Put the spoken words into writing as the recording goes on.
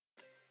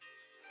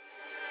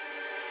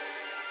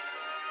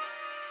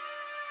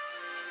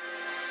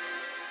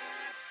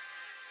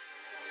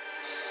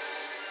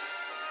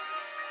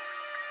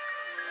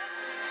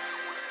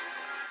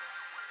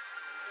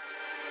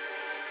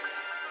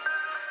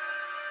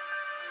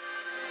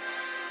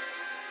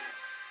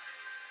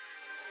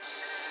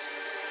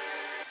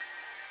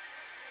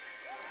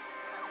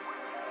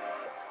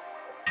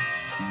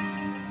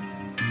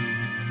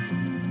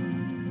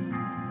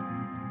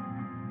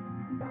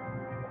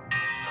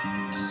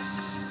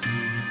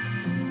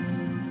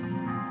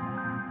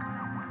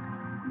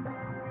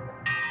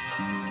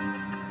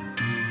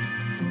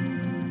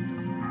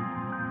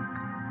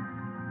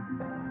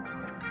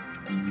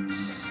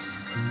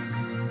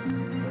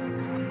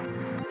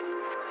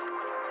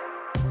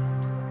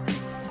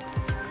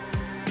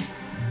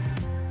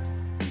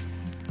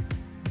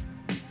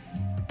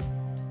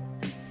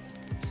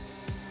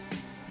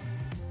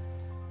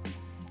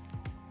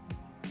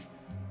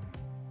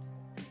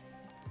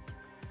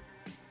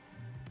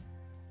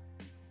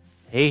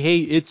Hey,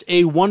 it's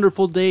a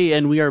wonderful day,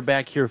 and we are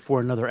back here for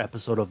another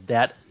episode of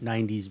That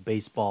 90s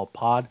Baseball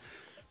Pod,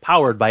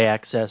 powered by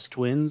Access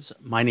Twins.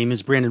 My name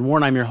is Brandon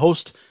Warren. I'm your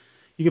host.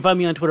 You can find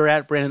me on Twitter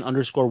at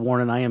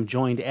Brandon_Warren, and I am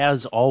joined,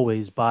 as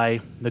always,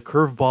 by the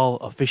curveball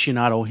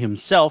aficionado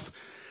himself,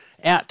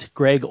 at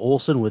Gregg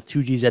Olson, with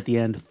two G's at the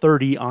end,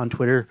 30 on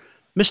Twitter.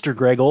 Mr.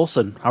 Gregg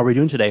Olson, how are we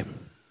doing today?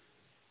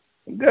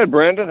 Good,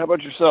 Brandon. How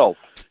about yourself?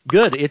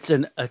 Good. It's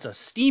a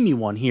steamy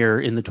one here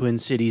in the Twin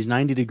Cities,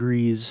 90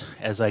 degrees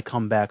as I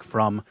come back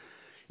from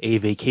a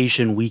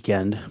vacation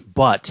weekend.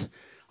 But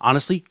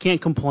honestly,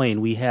 can't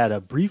complain. We had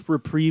a brief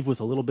reprieve with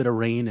a little bit of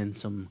rain and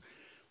some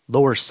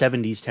lower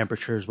 70s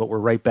temperatures, but we're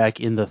right back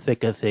in the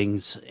thick of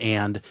things.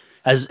 And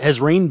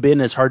has rain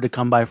been as hard to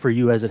come by for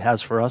you as it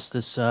has for us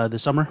this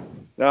summer?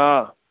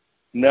 No.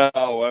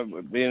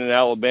 Being in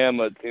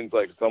Alabama, it seems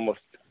like it's almost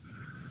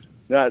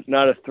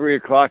not at 3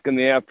 o'clock in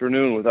the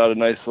afternoon without a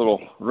nice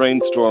little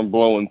rainstorm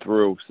blowing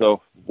through.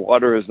 So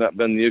water has not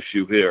been the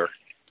issue here.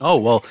 Oh,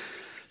 well,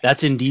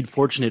 that's indeed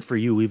fortunate for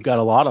you. We've got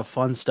a lot of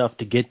fun stuff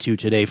to get to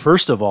today.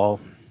 First of all,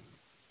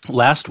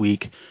 last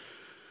week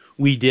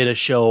we did a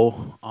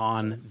show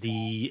on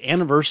the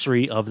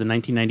anniversary of the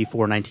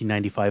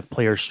 1994-1995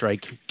 player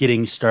strike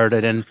getting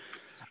started, and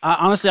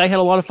honestly, I had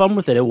a lot of fun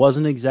with it. It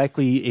wasn't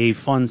exactly a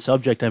fun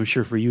subject, I'm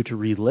sure, for you to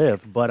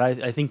relive, but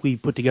I think we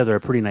put together a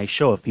pretty nice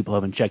show if people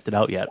haven't checked it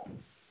out yet.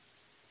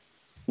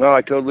 No,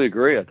 I totally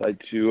agree. I thought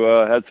you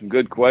had some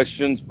good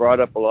questions,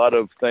 brought up a lot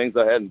of things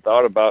I hadn't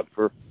thought about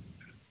for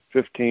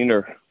 15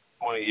 or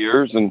 20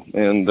 years,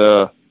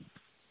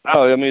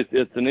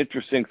 it's an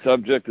interesting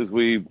subject as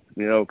we,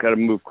 kind of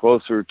move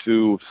closer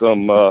to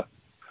some,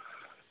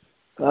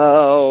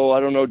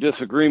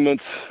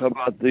 disagreements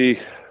about the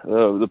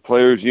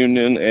players'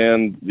 union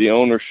and the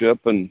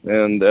ownership,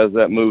 and as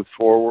that moves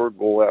forward,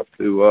 we'll have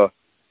to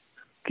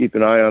keep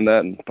an eye on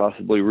that and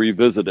possibly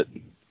revisit it.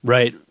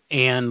 Right.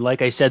 And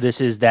like I said,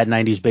 this is That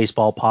 90s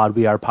Baseball Pod.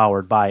 We are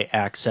powered by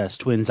Access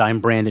Twins. I'm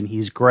Brandon.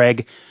 He's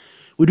Greg.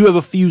 We do have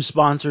a few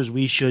sponsors.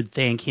 We should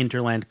thank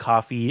Hinterland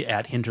Coffee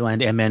at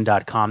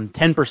hinterlandmn.com.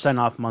 10%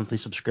 off monthly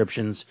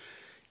subscriptions.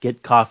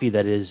 Get coffee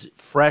that is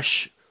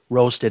fresh,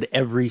 roasted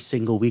every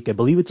single week. I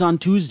believe it's on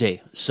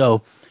Tuesday.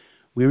 So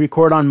we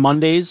record on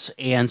Mondays,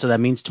 and so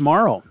that means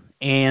tomorrow.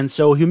 And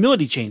so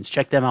Humility Chains.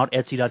 Check them out,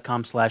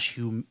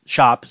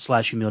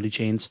 etsy.com/shop/humility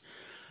chains.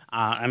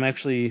 I'm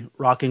actually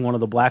rocking one of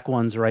the black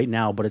ones right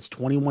now, but it's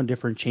 21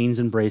 different chains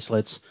and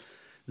bracelets.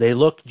 They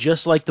look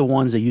just like the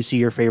ones that you see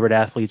your favorite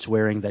athletes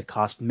wearing that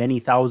cost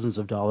many thousands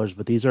of dollars,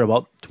 but these are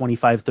about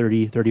 $25,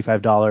 $30,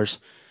 $35.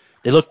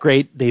 They look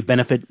great. They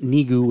benefit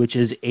NIGU, which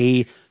is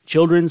a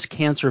children's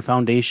cancer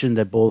foundation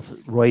that both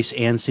Royce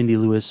and Cindy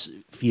Lewis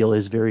feel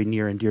is very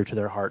near and dear to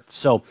their hearts.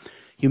 So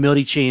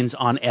Humility Chains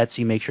on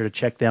Etsy, make sure to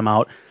check them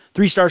out.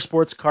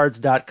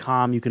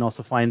 3starsportscards.com. You can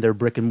also find their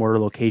brick and mortar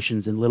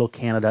locations in Little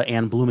Canada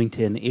and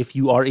Bloomington if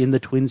you are in the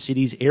Twin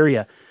Cities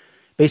area.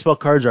 Baseball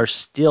cards are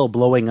still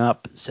blowing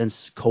up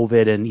since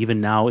COVID and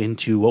even now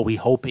into what we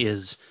hope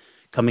is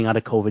coming out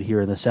of COVID here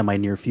in the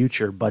semi-near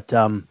future. But,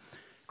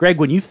 Greg,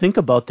 when you think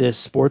about this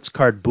sports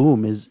card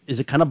boom, is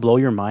it kind of blow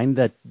your mind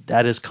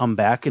that has come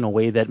back in a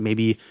way that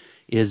maybe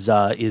is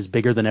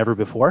bigger than ever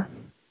before?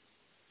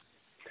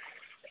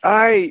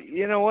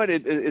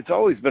 It's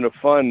always been a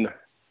fun,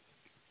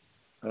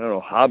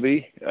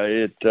 hobby.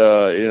 It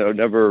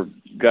never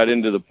got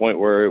into the point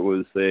where it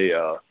was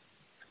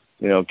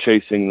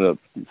chasing the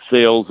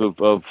sales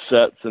of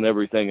sets and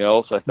everything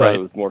else. I thought It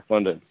was more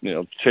fun to,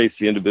 chase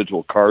the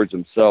individual cards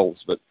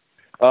themselves. But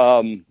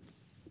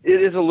it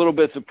is a little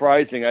bit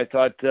surprising. I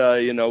thought,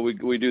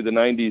 we do the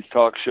 90s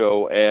talk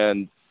show,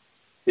 and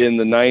in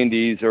the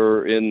 90s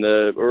or in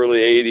the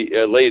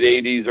late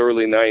 80s,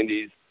 early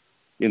 90s,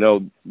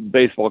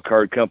 baseball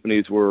card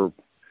companies were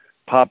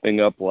popping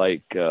up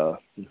like,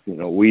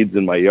 weeds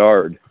in my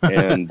yard.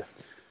 And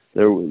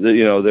there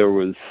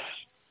was,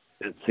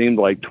 it seemed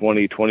like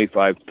 20,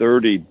 25,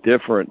 30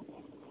 different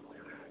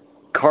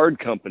card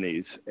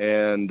companies,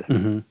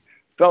 and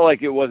felt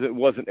like it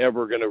wasn't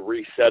ever going to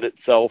reset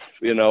itself.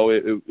 And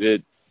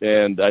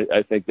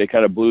I think they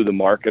kind of blew the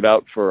market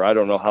out for, I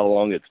don't know how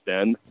long it's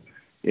been.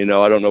 I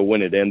don't know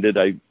when it ended.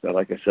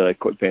 Like I said, I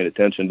quit paying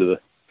attention to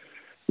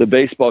the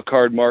baseball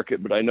card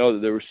market, but I know that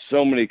there were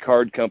so many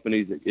card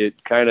companies, it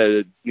kind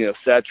of,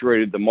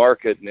 saturated the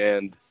market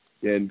and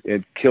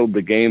killed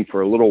the game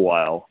for a little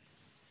while.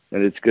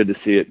 And it's good to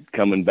see it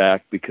coming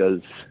back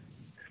because,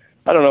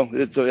 I don't know,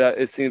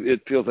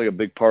 it feels like a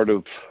big part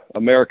of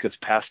America's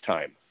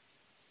pastime.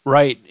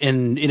 Right,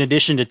 and in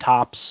addition to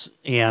Topps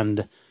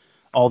and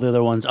all the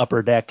other ones,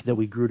 Upper Deck, that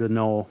we grew to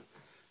know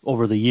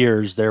over the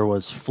years, there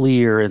was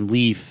Fleer and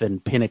Leaf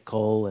and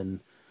Pinnacle and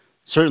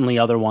certainly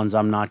other ones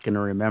I'm not going to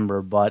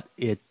remember, but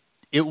it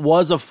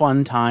was a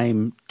fun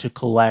time to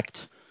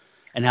collect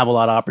and have a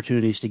lot of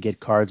opportunities to get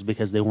cards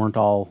because they weren't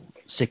all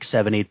 $6,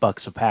 $7,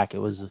 $8 a pack. It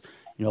was a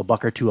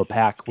buck or two a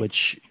pack,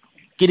 which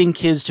getting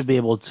kids to be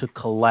able to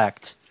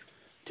collect,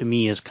 to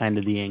me, is kind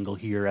of the angle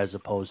here as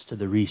opposed to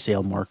the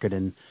resale market.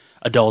 And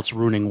adults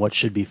ruining what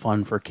should be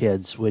fun for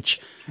kids, which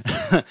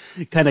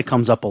kind of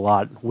comes up a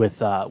lot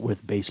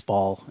with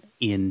baseball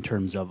in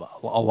terms of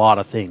a lot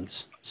of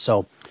things.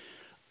 So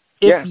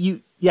go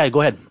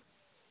ahead.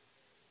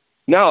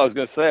 No, I was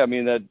going to say, I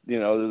mean, that,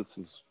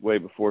 this is way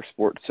before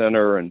Sports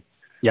Center, and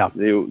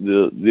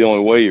the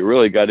only way you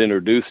really got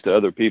introduced to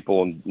other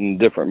people in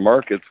different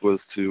markets was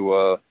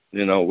to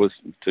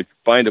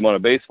find them on a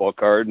baseball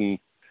card, and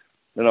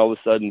then all of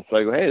a sudden it's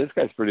like, hey, this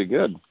guy's pretty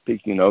good.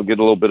 Get a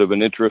little bit of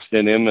an interest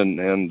in him,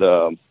 and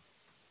that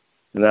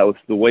was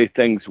the way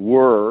things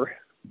were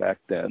back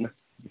then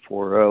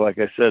before, like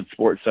I said,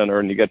 Sports Center,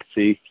 and you got to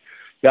see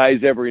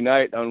guys every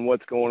night on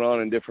what's going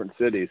on in different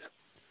cities.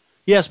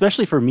 Yeah,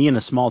 especially for me in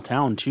a small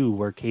town, too,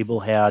 where cable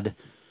had,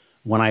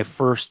 when I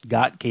first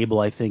got cable,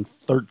 I think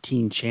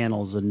 13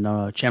 channels,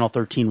 and channel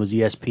 13 was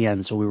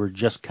ESPN, so we were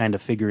just kind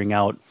of figuring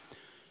out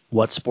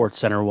what Sports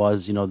Center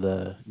was,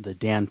 the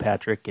Dan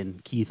Patrick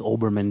and Keith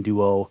Olbermann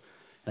duo,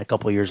 and a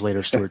couple of years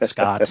later, Stuart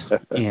Scott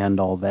and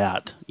all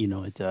that.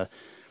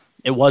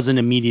 It wasn't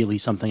immediately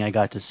something I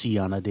got to see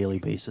on a daily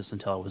basis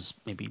until I was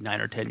maybe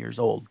 9 or 10 years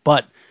old.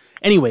 But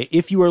anyway,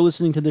 if you are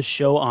listening to this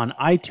show on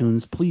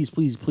iTunes, please,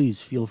 please, please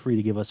feel free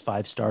to give us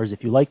 5 stars.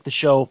 If you like the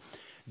show,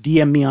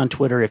 DM me on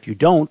Twitter if you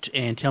don't,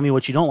 and tell me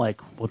what you don't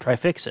like. We'll try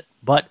to fix it.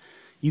 But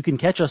you can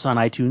catch us on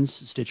iTunes,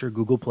 Stitcher,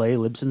 Google Play,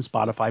 Libsyn,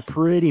 Spotify,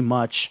 pretty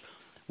much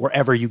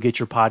wherever you get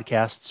your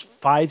podcasts.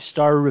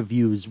 5-star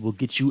reviews will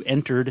get you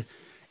entered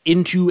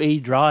into a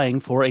drawing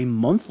for a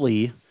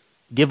monthly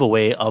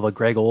giveaway of a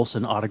Gregg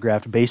Olson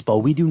autographed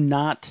baseball. We do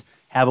not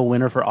have a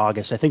winner for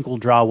August. I think we'll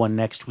draw one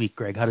next week,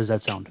 Gregg. How does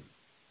that sound?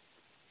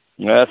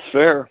 That's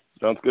fair.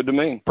 Sounds good to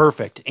me.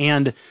 Perfect.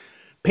 And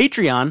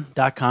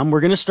Patreon.com, we're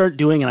going to start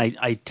doing, and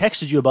I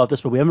texted you about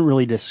this, but we haven't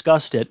really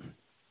discussed it.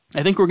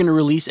 I think we're going to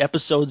release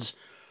episodes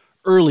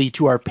early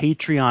to our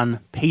Patreon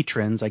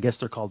patrons. I guess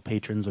they're called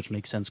patrons, which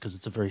makes sense because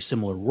it's a very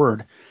similar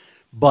word.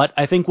 But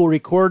I think we'll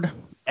record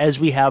as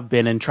we have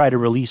been and try to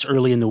release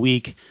early in the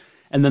week.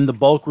 And then the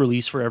bulk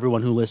release for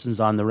everyone who listens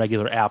on the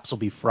regular apps will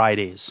be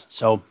Fridays.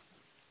 So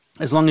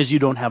as long as you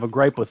don't have a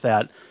gripe with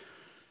that,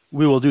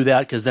 we will do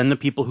that, because then the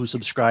people who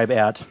subscribe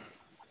at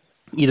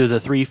either the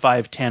 $3,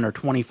 $5, $10, or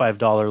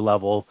 $25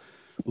 level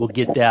will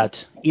get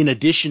that in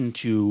addition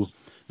to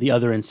the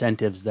other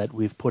incentives that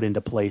we've put into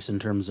place in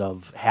terms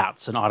of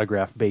hats and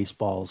autographed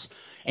baseballs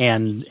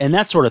and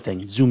that sort of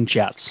thing, Zoom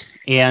chats.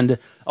 And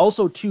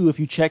also, too, if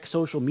you check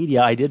social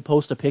media, I did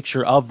post a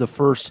picture of the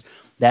first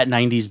That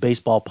 90s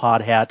Baseball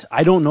Pod hat.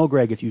 I don't know,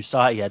 Gregg, if you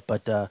saw it yet,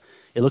 but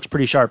it looks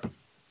pretty sharp.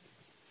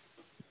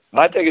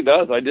 I think it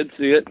does. I did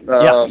see it.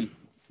 Another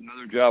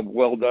job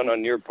well done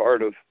on your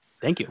part of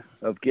Thank you.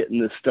 Of getting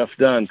this stuff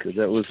done, because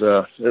that was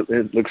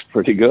it looks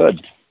pretty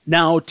good.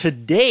 Now,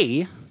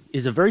 today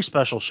is a very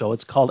special show.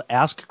 It's called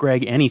Ask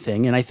Gregg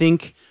Anything, and I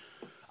think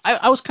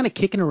I was kind of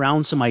kicking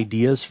around some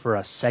ideas for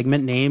a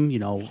segment name,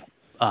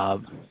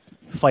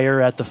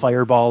 Fire at the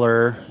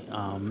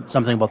Fireballer,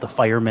 something about the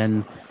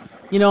firemen.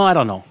 I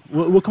don't know.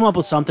 We'll come up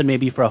with something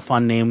maybe for a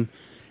fun name.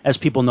 As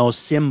people know,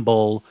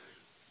 Symbol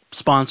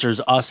sponsors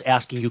us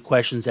asking you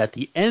questions at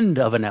the end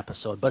of an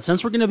episode. But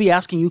since we're going to be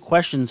asking you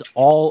questions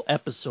all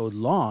episode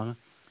long,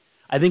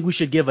 I think we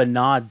should give a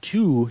nod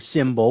to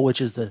Symbol,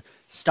 which is the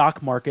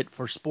stock market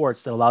for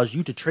sports that allows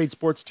you to trade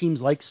sports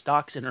teams like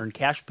stocks and earn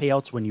cash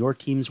payouts when your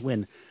teams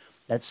win.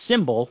 That's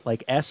Symbol,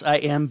 like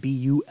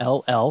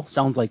Simbull.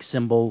 Sounds like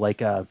symbol,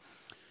 like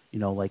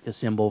like the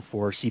symbol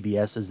for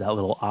CBS is that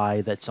little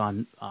eye that's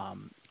on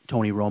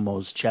Tony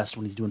Romo's chest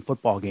when he's doing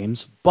football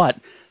games. But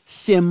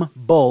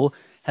Symbol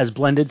has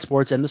blended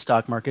sports and the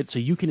stock market, so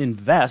you can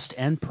invest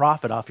and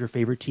profit off your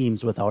favorite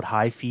teams without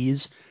high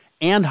fees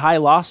and high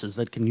losses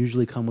that can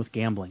usually come with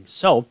gambling.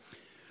 So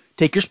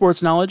take your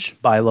sports knowledge,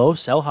 buy low,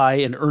 sell high,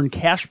 and earn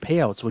cash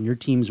payouts when your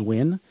teams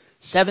win.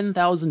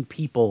 7,000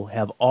 people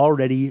have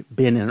already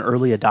been an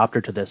early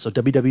adopter to this, so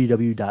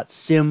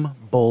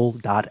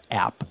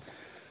www.simbull.app,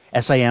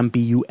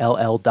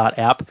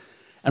 SIMBULL.app.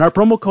 And our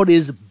promo code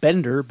is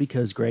BENDER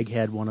because Gregg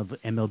had one of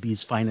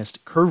MLB's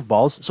finest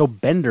curveballs. So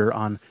BENDER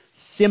on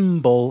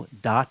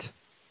Symbol.app.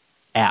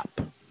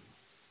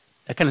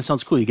 That kind of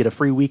sounds cool. You get a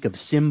free week of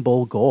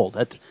Symbol Gold.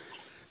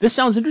 This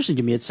sounds interesting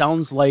to me. It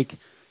sounds like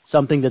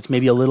something that's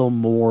maybe a little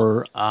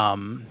more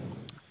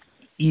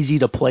easy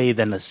to play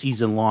than a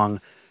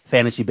season-long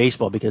fantasy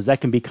baseball, because that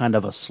can be kind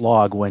of a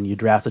slog when you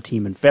draft a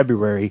team in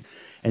February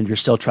and you're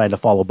still trying to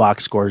follow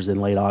box scores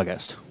in late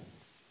August.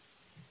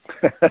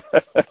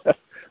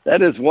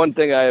 That is one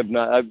thing I have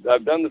not.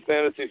 I've done the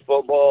fantasy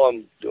football.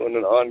 I'm doing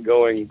an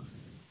ongoing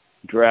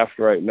draft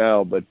right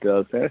now, but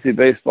fantasy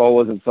baseball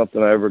wasn't something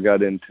I ever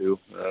got into.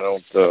 I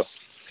don't.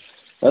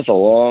 That's a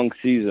long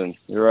season.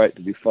 You're right,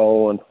 to be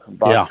following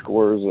box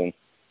scores and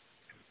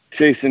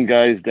chasing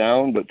guys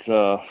down, but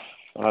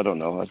I don't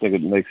know. I think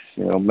it makes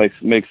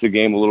the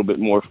game a little bit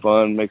more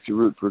fun. Makes you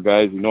root for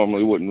guys you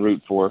normally wouldn't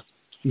root for.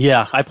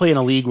 Yeah, I play in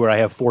a league where I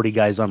have 40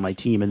 guys on my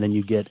team, and then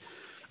you get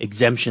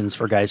exemptions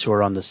for guys who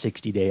are on the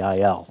 60-day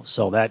IL.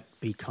 So that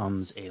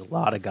becomes a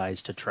lot of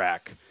guys to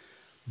track.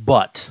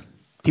 But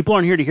people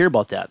aren't here to hear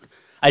about that.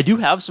 I do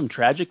have some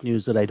tragic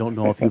news that I don't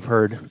know if you've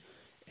heard,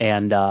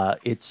 and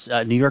it's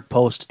New York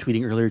Post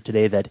tweeting earlier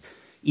today that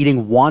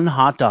eating one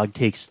hot dog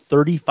takes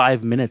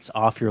 35 minutes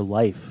off your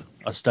life.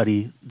 A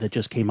study that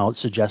just came out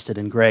suggested.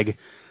 And Greg,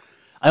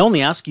 I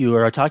only ask you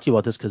or I talk to you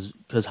about this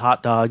because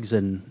hot dogs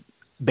and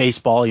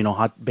baseball,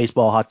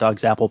 hot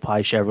dogs, apple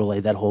pie,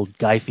 Chevrolet, that whole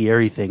Guy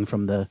Fieri thing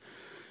from the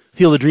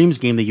Field of Dreams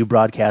game that you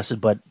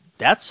broadcasted. But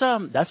that's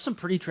some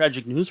pretty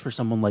tragic news for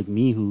someone like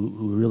me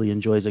who really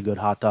enjoys a good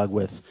hot dog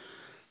with,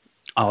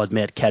 I'll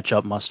admit,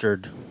 ketchup,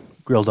 mustard,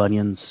 grilled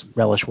onions,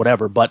 relish,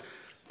 whatever. But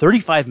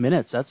 35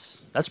 minutes,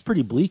 that's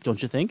pretty bleak,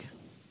 don't you think?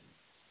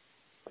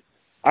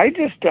 I'm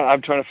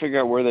trying to figure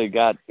out where they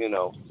got,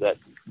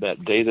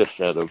 that data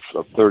set of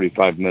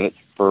 35 minutes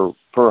per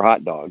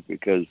hot dog,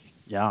 because,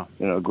 Yeah.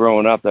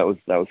 Growing up, that was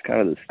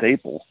kind of the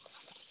staple.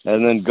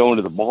 And then going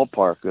to the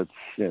ballpark, that's,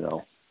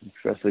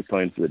 especially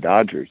playing for the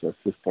Dodgers, that's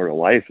just part of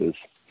life, is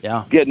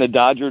getting a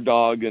Dodger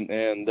dog.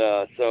 And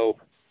so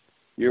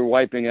you're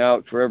wiping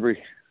out, for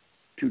every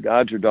 2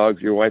 Dodger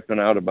dogs, you're wiping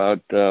out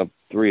about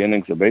 3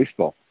 innings of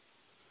baseball.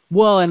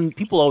 Well, and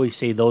people always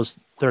say those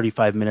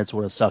 35 minutes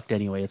would have sucked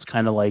anyway. It's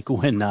kind of like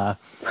when I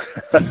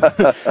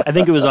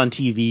think it was on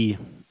TV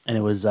and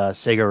it was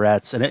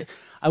cigarettes. And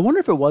I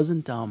wonder if it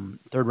wasn't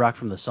Third Rock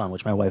from the Sun,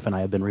 which my wife and I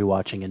have been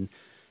rewatching, and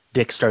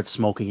Dick starts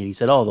smoking and he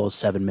said, "Oh, those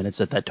 7 minutes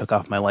that took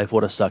off my life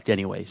would have sucked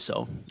anyway."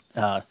 So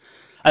that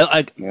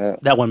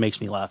one makes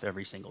me laugh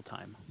every single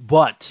time.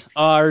 But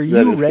are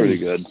you ready? Pretty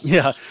good.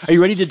 Yeah. Are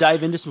you ready to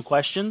dive into some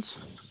questions?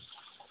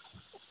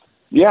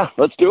 Yeah,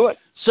 let's do it.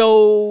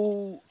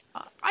 So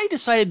I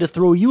decided to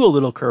throw you a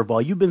little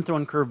curveball. You've been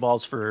throwing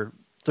curveballs for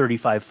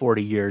 35,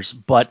 40 years,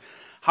 but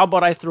how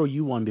about I throw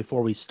you one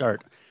before we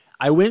start?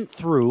 I went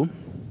through,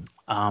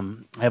 I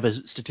have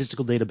a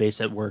statistical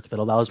database at work that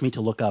allows me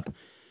to look up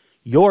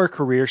your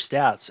career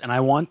stats, and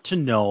I want to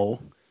know,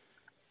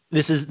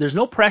 there's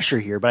no pressure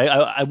here, but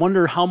I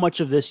wonder how much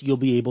of this you'll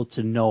be able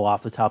to know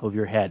off the top of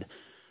your head.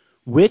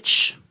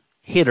 Which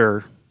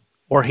hitter,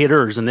 or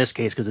hitters in this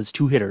case, because it's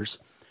 2 hitters,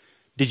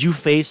 did you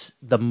face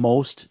the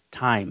most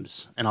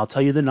times? And I'll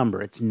tell you the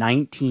number. It's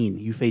 19.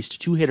 You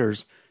faced 2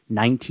 hitters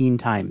 19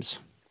 times.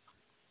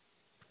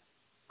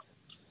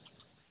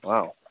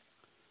 Wow.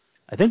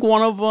 I think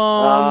one of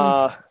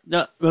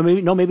them.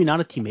 Maybe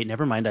not a teammate.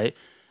 Never mind.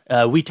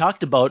 We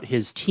talked about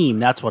his team.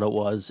 That's what it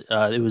was.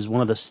 It was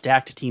one of the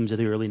stacked teams of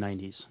the early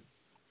 90s.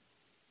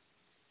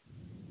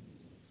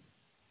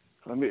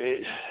 I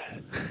mean,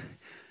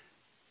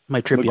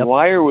 Might trip you up.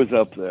 McGuire was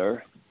up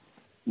there.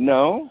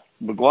 No,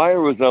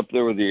 McGuire was up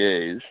there with the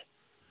A's.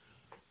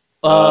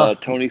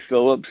 Tony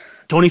Phillips.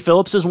 Tony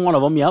Phillips is one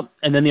of them, yep.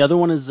 And then the other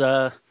one is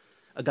a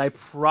guy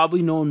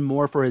probably known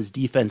more for his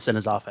defense than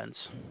his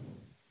offense.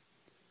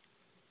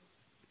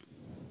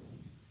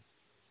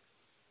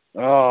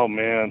 Oh,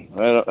 man.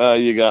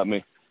 You got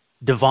me.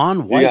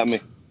 Devon White. You got me.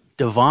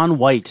 Devon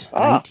White,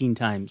 19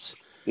 times.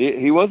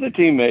 He was a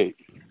teammate.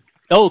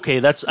 Oh, okay,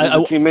 He was a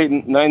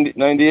teammate in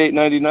 98,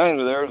 99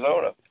 with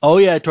Arizona. Oh,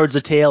 yeah, towards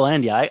the tail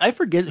end, yeah. I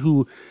forget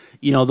who,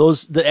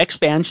 the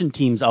expansion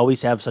teams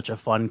always have such a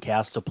fun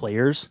cast of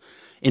players.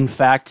 In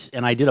fact,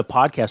 and I did a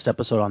podcast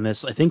episode on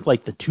this, I think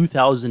like the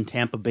 2000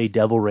 Tampa Bay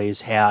Devil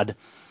Rays had,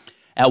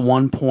 at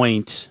one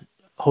point,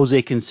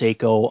 Jose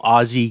Canseco,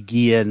 Ozzie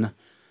Guillen,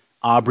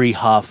 Aubrey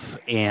Huff,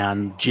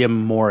 and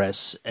Jim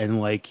Morris.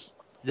 And, like,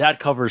 that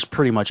covers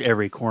pretty much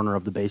every corner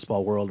of the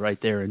baseball world right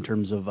there in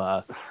terms of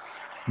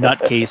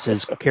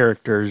nutcases,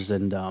 characters,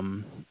 and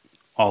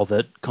all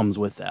that comes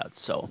with that.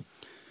 So,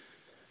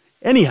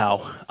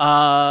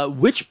 anyhow,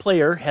 which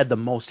player had the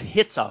most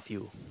hits off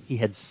you? He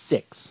had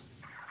 6.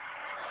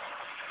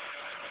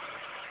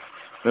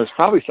 It was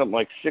probably something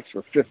like 6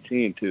 or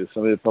 15, too.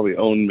 Somebody that probably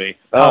owned me.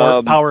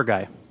 Power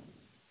guy.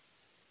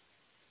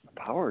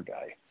 Power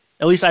guy.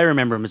 At least I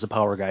remember him as a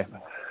power guy.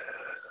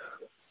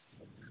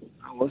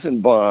 I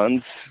wasn't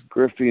Bonds.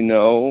 Griffey,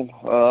 no.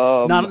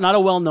 Not a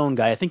well-known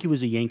guy. I think he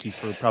was a Yankee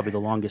for probably the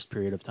longest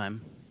period of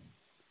time.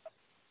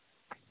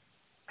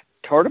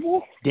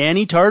 Tartable?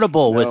 Danny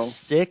Tartable with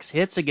 6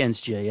 hits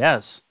against you,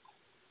 yes.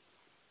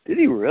 Did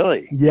he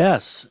really?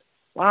 Yes.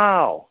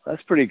 Wow,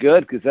 that's pretty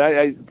good, because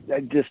I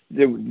just,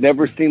 it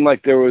never seemed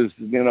like there was,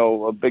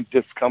 a big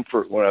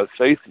discomfort when I was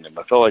facing him.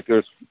 I felt like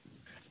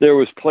there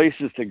was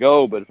places to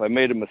go, but if I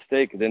made a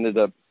mistake, it ended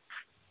up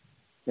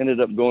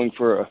going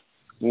for a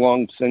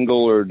long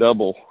single or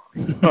double.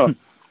 Huh.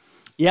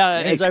 Yeah,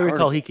 as I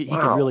recall, he could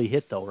really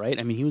hit though, right?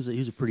 I mean, he was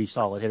a pretty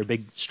solid hitter,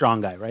 big, strong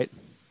guy, right?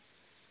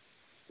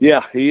 Yeah,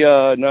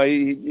 I don't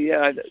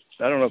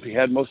know if he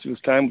had most of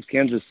his time with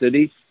Kansas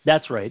City.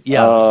 That's right.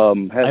 Yeah, I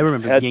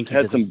remember the Yankees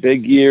had some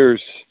big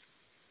years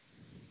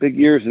in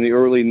the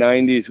early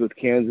 '90s with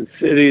Kansas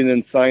City, and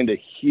then signed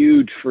a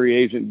huge free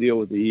agent deal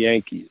with the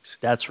Yankees.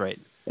 That's right.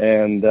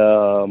 And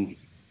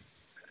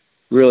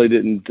really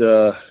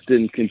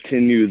didn't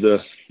continue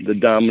the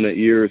dominant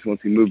years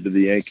once he moved to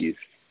the Yankees.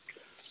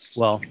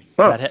 Well,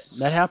 that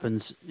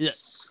happens.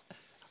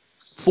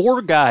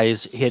 4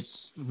 guys hit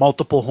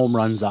multiple home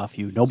runs off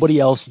you. Nobody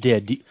else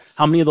did.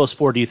 How many of those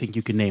 4 do you think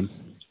you can name?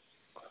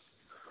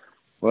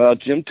 Well,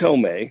 Jim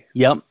Tomei.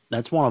 Yep,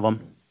 that's one of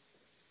them.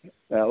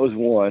 That was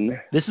one.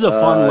 This is a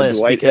fun list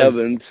Dwight because,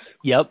 Evans.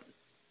 yep,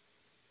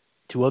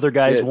 two other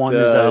guys. One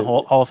is a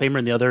Hall of Famer,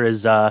 and the other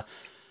is a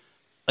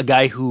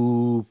guy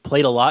who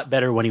played a lot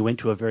better when he went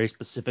to a very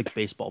specific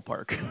baseball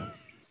park.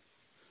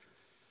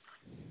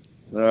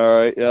 All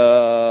right.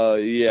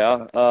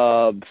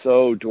 Yeah.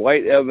 So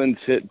Dwight Evans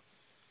hit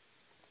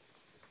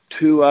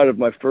 2 out of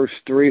my first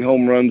 3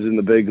 home runs in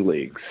the big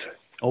leagues.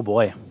 Oh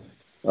boy.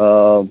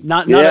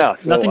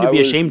 Nothing to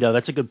be ashamed of.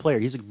 That's a good player.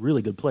 He's a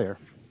really good player.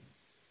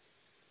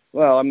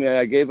 Well, I mean,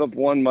 I gave up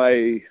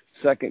my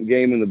second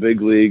game in the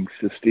big leagues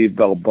to Steve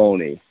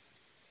Balboni.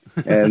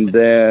 And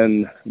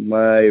then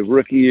my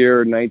rookie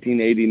year,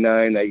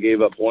 1989, I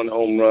gave up 1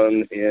 home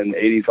run in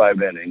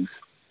 85 innings.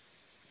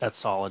 That's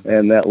solid.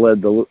 And that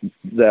led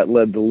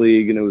the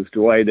league, and it was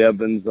Dwight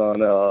Evans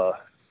on a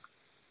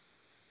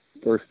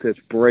first pitch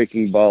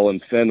breaking ball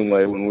in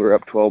Fenway when we were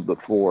up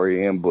 12-4.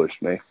 He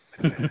ambushed me.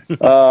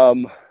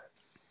 And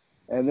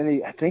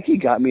then I think he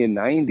got me in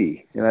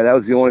 90, and that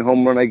was the only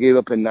home run I gave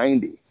up in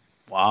 90.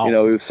 Wow.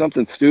 It was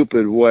something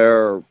stupid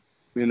where,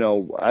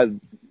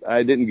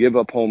 I didn't give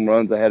up home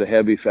runs. I had a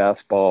heavy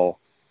fastball,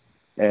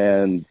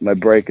 and my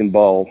breaking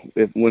ball,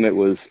 when it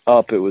was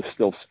up, it was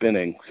still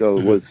spinning. So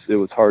it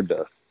was hard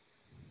to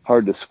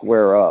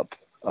square up.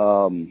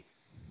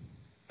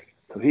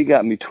 So he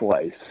got me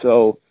twice.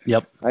 So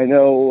yep. I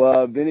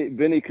know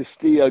Vinny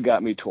Castilla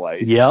got me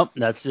twice. Yep,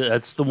 that's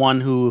the one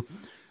who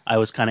I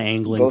was kind of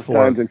angling both for.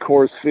 Both times in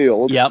Coors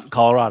Field. Yep,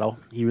 Colorado.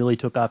 He really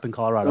took off in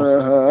Colorado.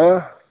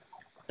 Uh-huh.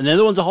 And the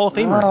other one's a Hall of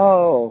Famer.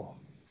 Oh,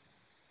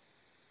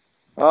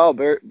 not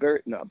Barry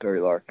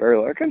Larkin. Barry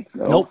Larkin?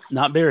 No. Nope,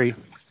 not Barry.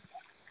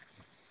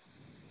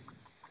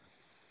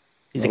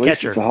 He's a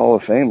catcher. He's a Hall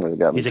of Famer that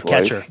got me He's a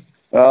twice. catcher.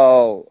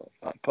 Oh,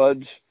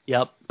 Pudge?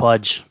 Yep,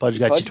 Pudge. Pudge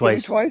got you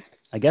twice. Got me twice?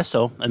 I guess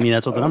so. I mean,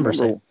 that's what the numbers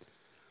say.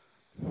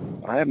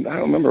 I don't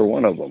remember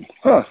one of them.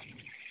 Huh.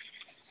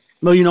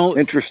 Well,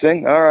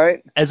 interesting. All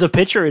right. As a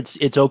pitcher,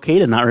 it's okay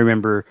to not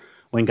remember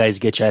when guys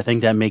get you. I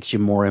think that makes you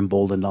more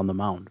emboldened on the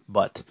mound.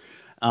 But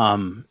a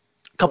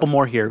couple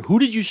more here. Who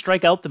did you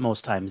strike out the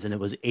most times? And it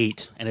was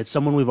 8. And it's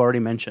someone we've already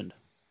mentioned.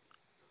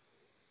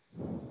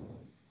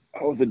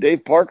 Oh, was it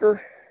Dave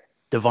Parker?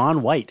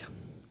 Devon White.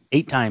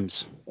 8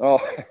 times. Oh.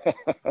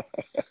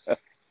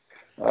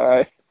 All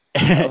right.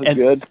 That was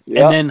good.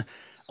 Yeah. And then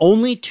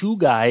only 2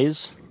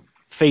 guys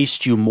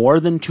faced you more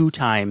than 2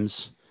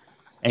 times,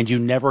 and you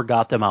never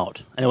got them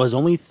out. And it was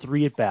only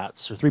 3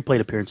 at-bats, or 3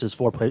 plate appearances,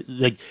 4 plate,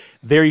 like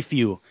very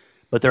few.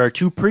 But there are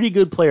 2 pretty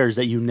good players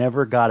that you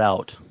never got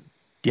out.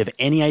 Do you have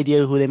any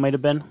idea who they might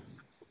have been?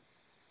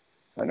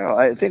 I know.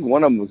 I think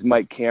one of them was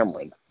Mike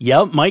Cameron.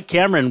 Yep, Mike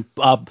Cameron,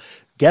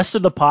 guest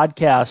of the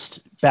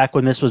podcast back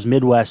when this was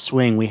Midwest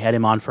Swing. We had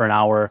him on for an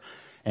hour,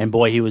 and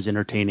boy, he was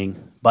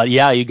entertaining. But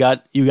yeah, you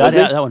got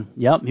that one.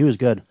 Yep, he was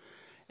good.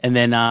 And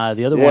then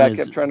the other one is...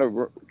 Yeah, I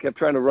kept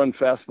trying to run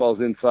fastballs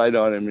inside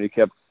on him, and he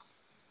kept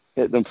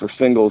hitting them for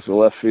singles to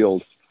left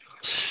field.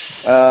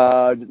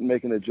 Didn't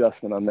make an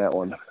adjustment on that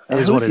one.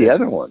 Who's the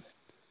other one?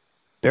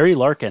 Barry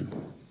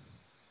Larkin.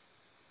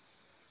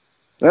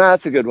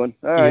 That's a good one.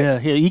 All right. Yeah,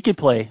 he could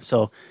play,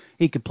 so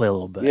he could play a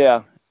little bit.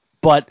 Yeah.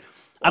 But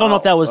I don't know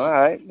if that was... All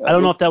right. I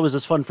don't know if that was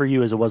as fun for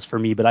you as it was for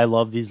me, but I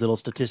love these little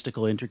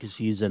statistical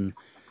intricacies and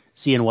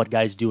seeing what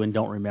guys do and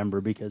don't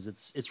remember, because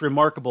it's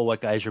remarkable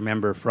what guys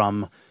remember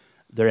from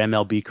their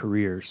MLB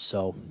careers.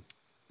 So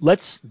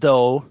let's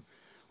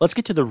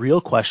get to the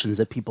real questions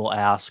that people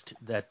asked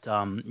that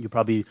you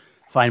probably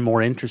find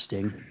more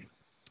interesting.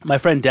 My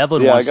friend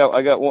Devlin wants...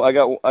 I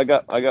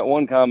got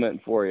one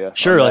comment for you.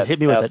 Sure, hit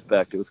me with it.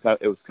 It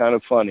was kind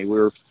of funny.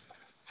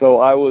 So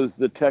I was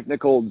the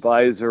technical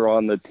advisor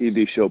on the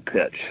TV show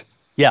Pitch.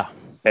 Yeah.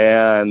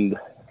 And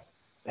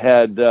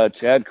had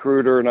Chad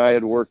Kruder and I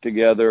had worked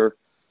together,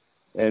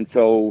 and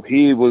so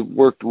he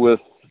worked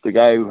with the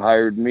guy who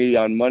hired me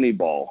on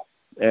Moneyball.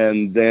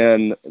 And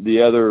then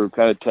the other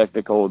kind of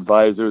technical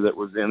advisor that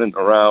was in and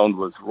around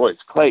was Royce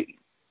Clayton.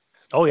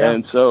 Oh yeah.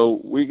 And so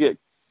we get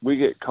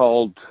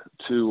called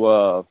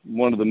to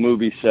one of the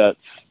movie sets.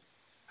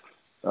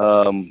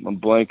 I'm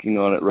blanking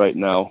on it right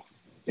now,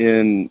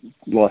 in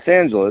Los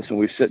Angeles, and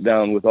we sit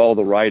down with all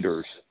the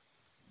writers,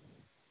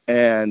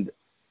 and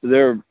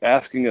they're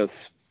asking us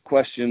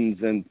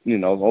questions, and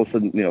all of a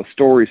sudden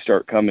stories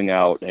start coming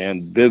out,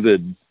 and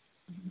vivid,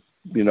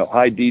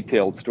 high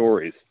detailed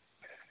stories.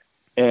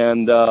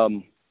 And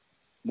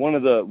one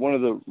of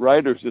the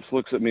writers just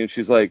looks at me and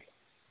she's like,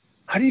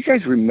 "How do you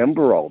guys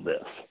remember all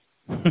this?"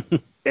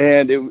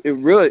 And it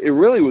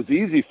really was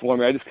easy for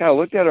me. I just kind of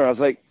looked at her and I was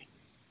like,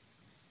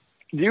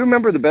 "Do you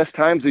remember the best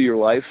times of your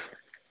life?"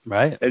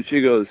 Right. And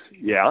she goes,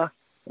 "Yeah."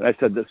 And I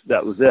said,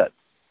 that was it.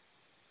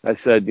 I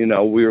said,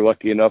 we were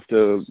lucky enough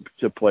to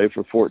play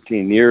for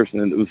 14 years,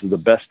 and it was the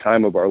best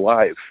time of our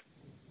life.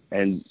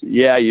 And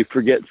yeah, you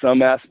forget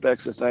some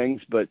aspects of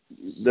things, but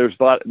there's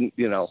a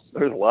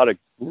lot of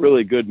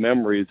really good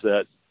memories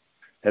that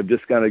have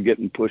just kind of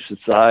getting pushed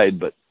aside.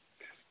 But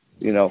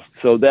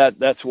so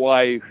that's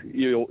why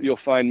you'll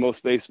find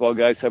most baseball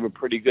guys have a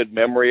pretty good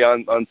memory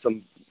on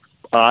some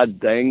odd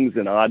things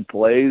and odd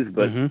plays,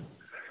 but Mm-hmm.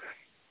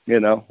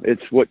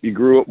 It's what you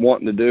grew up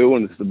wanting to do,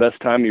 and it's the best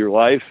time of your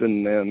life,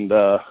 and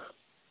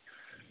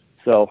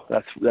so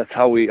that's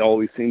how we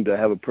always seem to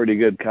have a pretty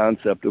good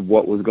concept of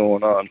what was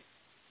going on.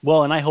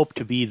 Well, and I hope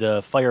to be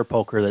the fire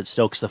poker that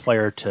stokes the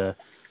fire to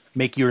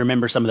make you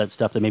remember some of that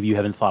stuff that maybe you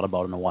haven't thought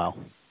about in a while.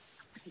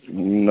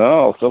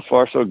 No, so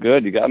far so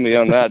good. You got me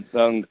on that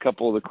on a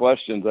couple of the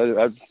questions.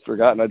 I've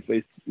forgotten I'd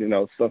face,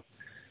 so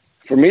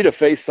for me to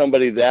face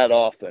somebody that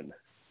often,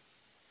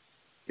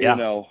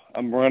 Yeah.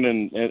 I'm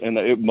running,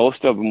 and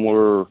most of them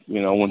were,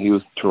 when he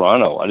was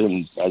Toronto. I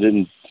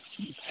didn't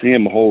see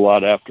him a whole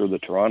lot after the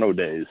Toronto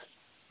days.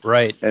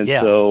 Right. And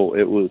yeah.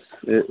 so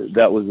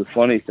that was the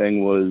funny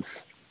thing was,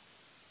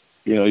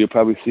 you'll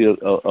probably see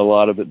a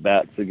lot of at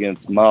bats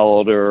against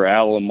Molitor,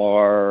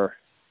 Alomar,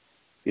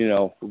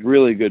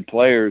 really good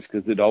players,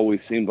 because it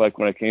always seemed like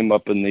when I came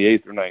up in the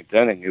 8th or 9th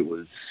inning, it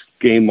was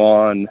game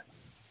on,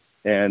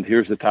 and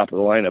here's the top of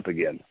the lineup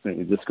again. And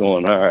you're just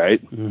going, all right,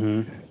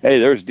 Mm-hmm. hey,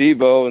 there's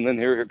Devo, and then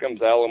here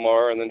comes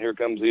Alomar, and then here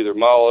comes either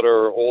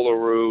Molitor or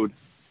Olerud.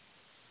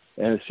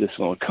 And it's just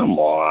going, come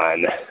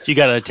on. So you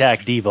got to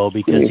attack Devo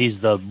because he's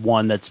the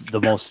one that's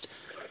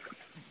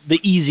the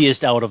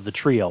easiest out of the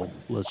trio,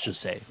 let's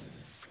just say.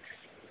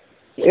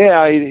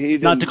 Yeah, he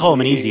didn't. Not to call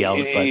him an easy out,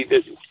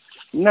 but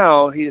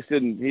no, he just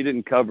didn't. He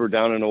didn't cover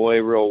down and away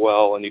real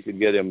well, and you could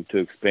get him to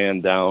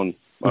expand down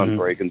on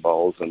breaking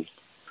balls, and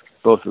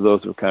both of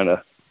those were kind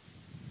of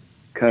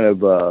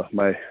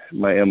my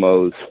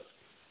MOs.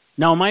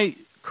 Now, am I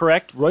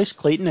correct? Royce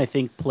Clayton, I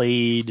think,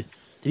 played.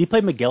 Did he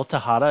play Miguel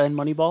Tejada in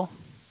Moneyball?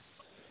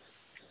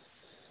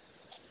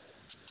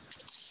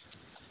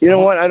 You know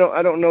what? I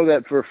don't know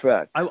that for a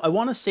fact. I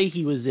want to say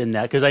he was in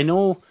that because I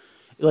know,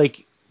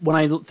 like, when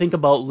I think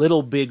about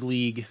Little Big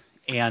League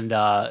and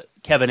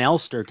Kevin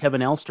Elster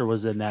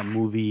was in that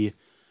movie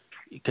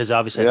because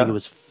obviously I think it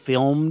was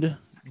filmed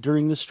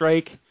during the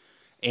strike,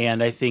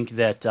 and I think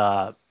that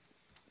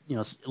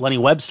Lenny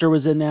Webster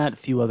was in that, a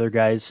few other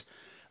guys.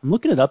 I'm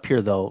looking it up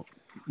here though.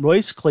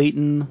 Royce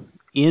Clayton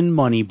in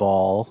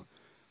Moneyball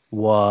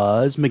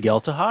was Miguel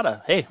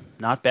Tejada. Hey,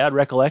 not bad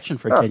recollection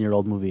for a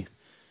 10-year-old movie.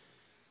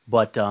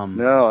 But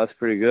no, that's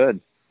pretty good.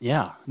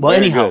 Yeah. Well,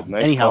 Very good.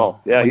 Nice anyhow.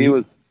 Call. Yeah, he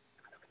was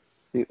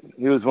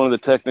one of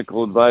the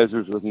technical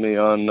advisors with me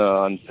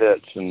on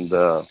pitch, and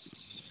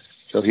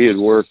so he had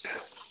worked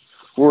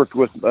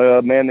with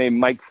a man named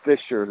Mike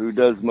Fisher, who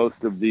does most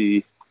of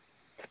the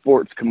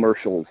sports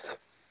commercials.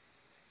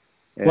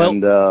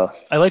 And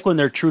I like when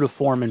they're true to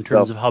form in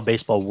terms of how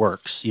baseball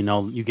works.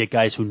 You get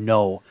guys who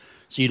know,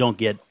 so you don't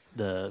get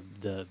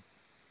the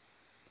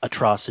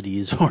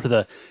atrocities or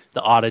the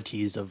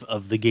oddities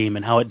of the game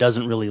and how it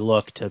doesn't really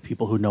look to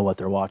people who know what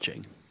they're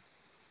watching.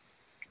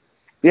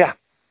 Yeah.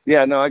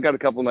 No, I got a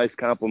couple nice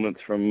compliments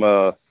from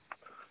I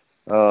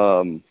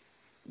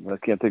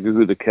can't think of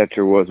who the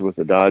catcher was with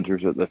the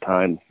Dodgers at the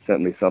time. Sent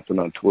me something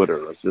on Twitter.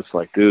 It was just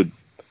like, dude,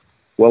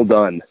 well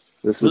done.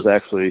 This was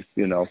actually,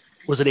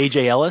 Was it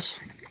A.J. Ellis?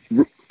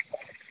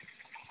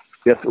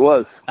 Yes, it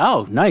was.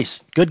 Oh,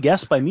 nice. Good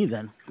guess by me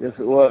then. Yes,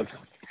 it was.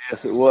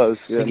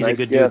 Yeah, he's nice a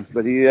good guess. dude.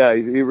 But he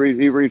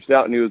reached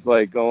out and he was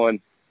like going,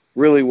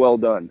 really well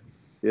done.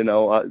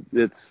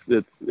 It's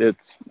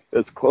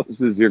as close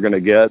as you're going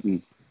to get.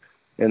 And,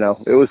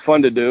 it was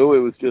fun to do. It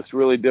was just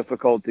really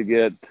difficult to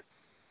get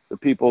the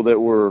people that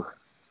were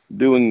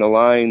doing the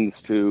lines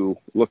to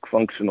look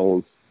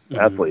functional as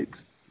athletes.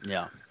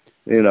 Yeah.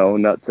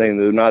 Not saying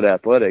they're not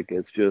athletic.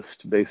 It's just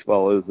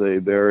baseball is a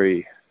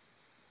very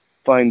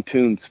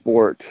fine-tuned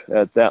sport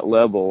at that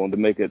level, and to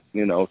make it,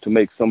 to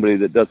make somebody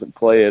that doesn't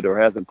play it or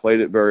hasn't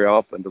played it very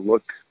often to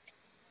look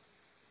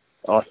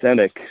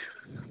authentic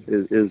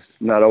is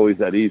not always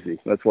that easy.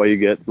 That's why you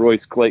get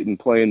Royce Clayton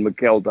playing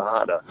Miguel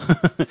Tejada.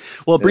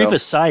 Well, brief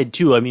aside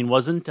too. I mean,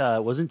 wasn't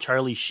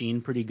Charlie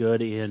Sheen pretty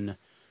good in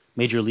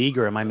Major League,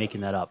 or am I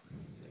making that up?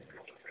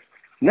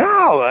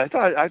 No, I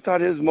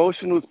thought his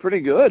motion was pretty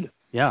good.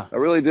 Yeah, I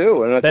really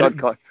do, and I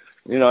thought.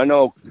 I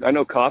know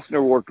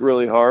Costner worked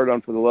really hard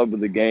on For the Love of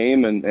the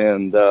Game,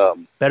 and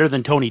better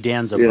than Tony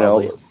Danza,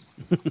 probably.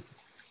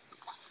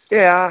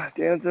 Yeah,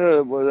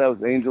 Danza. Well, that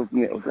was Angels.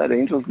 Was that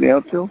Angels in the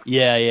outfield?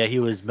 Yeah, he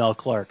was Mel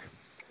Clark.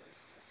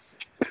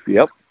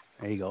 Yep.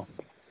 There you go.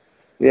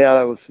 Yeah,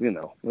 that was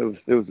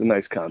it was a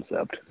nice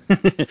concept.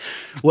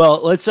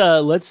 Well,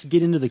 let's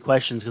get into the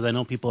questions because I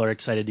know people are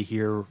excited to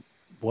hear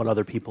what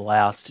other people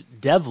asked.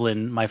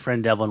 Devlin, my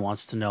friend Devlin,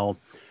 wants to know,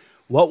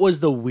 what was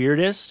the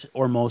weirdest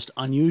or most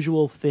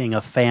unusual thing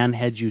a fan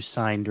had you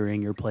sign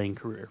during your playing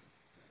career?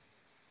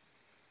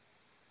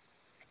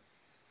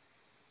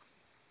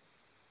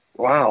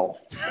 Wow.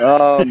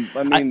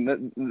 I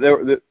mean,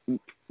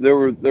 there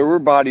were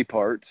body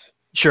parts.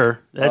 Sure,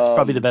 that's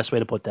probably the best way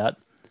to put that.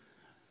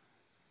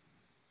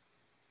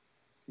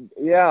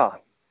 Yeah.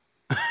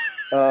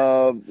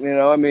 I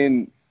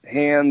mean,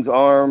 hands,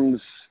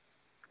 arms.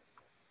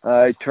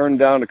 I turned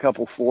down a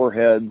couple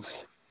foreheads.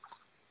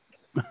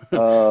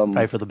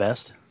 Probably for the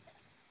best.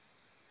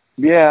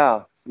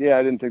 Yeah. Yeah,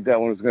 I didn't think that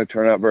one was going to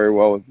turn out very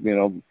well with,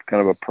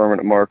 kind of a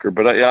permanent marker.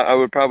 But I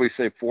would probably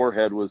say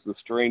forehead was the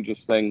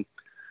strangest thing.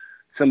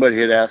 Somebody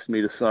had asked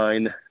me to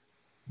sign,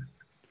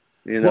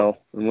 and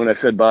when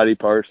I said body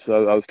parts, I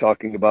was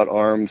talking about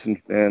arms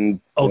and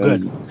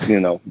good.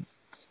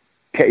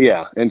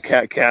 And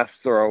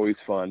casts are always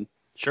fun.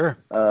 Sure.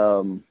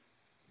 Trying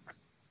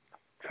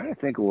to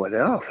think of what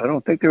else. I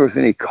don't think there was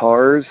any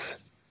cars.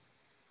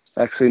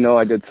 Actually, no,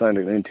 I did sign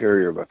an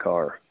interior of a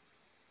car.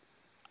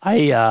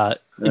 In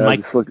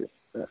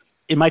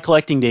my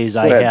collecting days,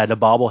 I had a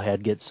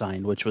bobblehead get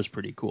signed, which was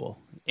pretty cool.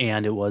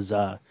 And it was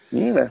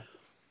it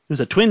was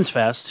a Twins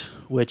Fest,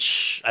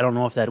 which I don't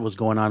know if that was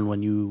going on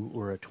when you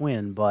were a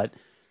Twin, but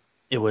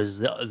it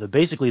was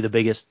basically the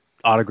biggest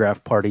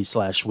autograph party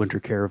 / winter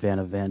caravan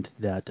event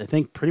that I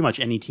think pretty much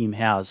any team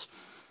has.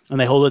 And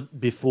they hold it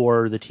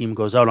before the team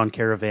goes out on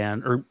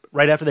caravan, or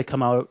right after they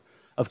come out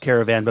of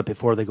caravan, but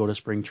before they go to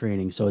spring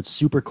training. So it's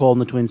super cold in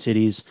the Twin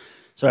Cities.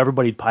 So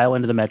everybody'd pile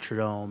into the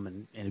Metrodome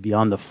and it'd be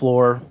on the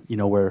floor,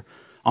 where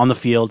on the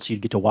field, so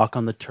you'd get to walk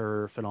on the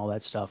turf and all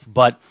that stuff.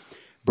 But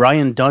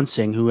Brian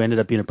Dunsing, who ended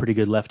up being a pretty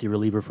good lefty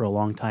reliever for a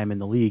long time in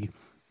the league,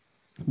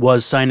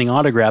 was signing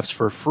autographs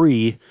for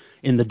free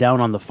in the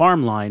Down on the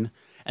Farm line.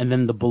 And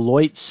then the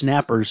Beloit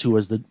Snappers, who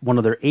was one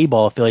of their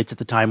A-ball affiliates at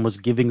the time, was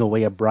giving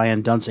away a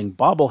Brian Dunsing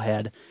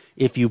bobblehead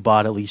if you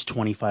bought at least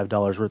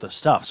 $25 worth of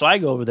stuff. So I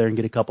go over there and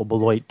get a couple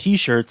Beloit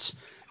T-shirts,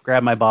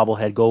 grab my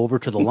bobblehead, go over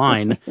to the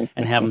line,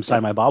 and have him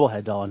sign my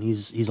bobblehead doll. And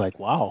he's like,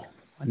 wow,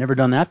 I've never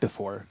done that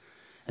before.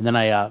 And then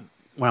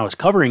when I was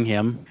covering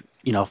him,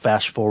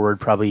 fast forward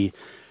probably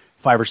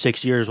 5 or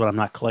 6 years when I'm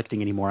not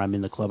collecting anymore, I'm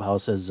in the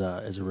clubhouse as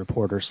a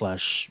reporter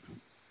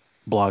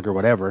 / blog or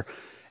whatever.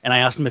 And I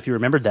asked him if he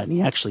remembered that, and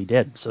he actually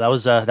did. So that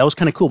was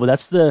kind of cool. But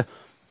that's the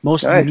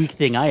most unique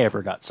thing I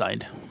ever got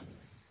signed.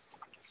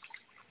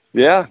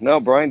 Yeah, no,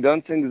 Brian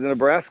Dunsing is a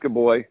Nebraska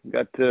boy.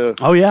 Got to.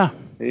 Oh yeah.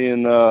 He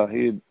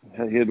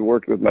had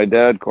worked with my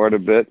dad quite a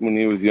bit when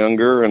he was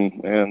younger,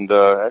 and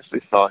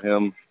actually saw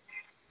him.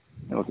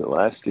 Was it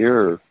last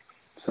year or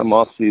some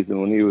off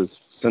season when he was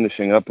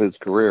finishing up his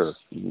career?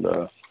 And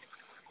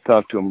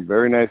talked to him.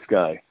 Very nice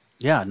guy.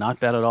 Yeah, not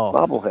bad at all.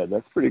 Bobblehead,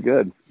 that's pretty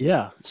good.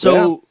 Yeah.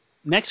 So.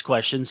 Next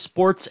question,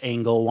 Sports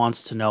Angle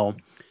wants to know,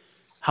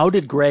 how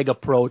did Gregg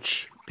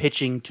approach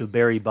pitching to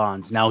Barry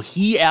Bonds? Now,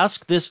 he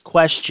asked this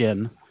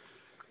question,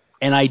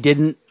 and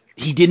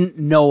he didn't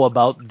know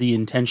about the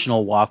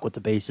intentional walk with the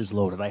bases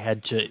loaded. I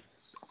had to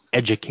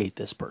educate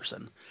this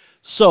person.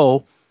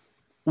 So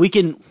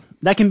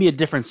that can be a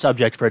different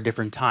subject for a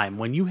different time.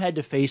 When you had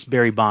to face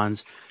Barry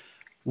Bonds,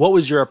 what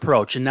was your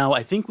approach? And now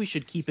I think we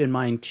should keep in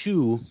mind,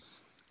 too,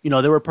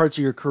 there were parts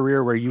of your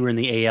career where you were in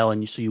the AL,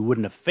 and so you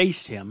wouldn't have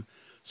faced him.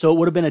 So it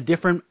would have been a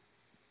different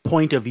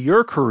point of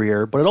your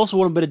career, but it also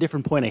would have been a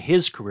different point of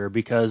his career,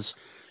 because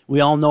we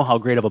all know how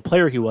great of a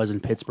player he was in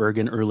Pittsburgh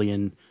and early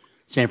in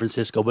San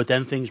Francisco, but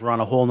then things were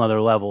on a whole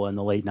nother level in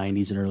the late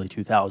 90s and early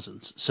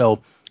 2000s. So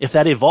if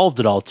that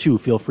evolved at all, too,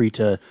 feel free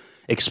to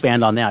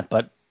expand on that.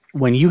 But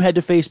when you had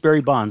to face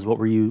Barry Bonds, what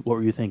were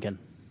you thinking?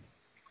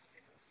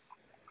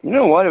 You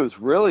know what? It was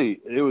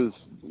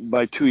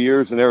my 2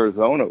 years in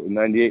Arizona,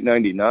 98,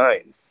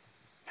 99.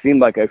 Seemed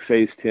like I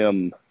faced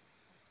him.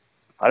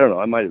 I don't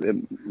know. I might have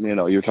been,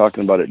 you're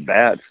talking about at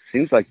bats.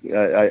 Seems like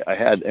I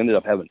ended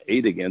up having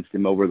 8 against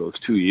him over those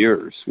 2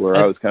 years, where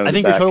I was kind of I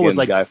think your total was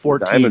like guy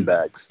 14.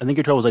 Diamondbacks. I think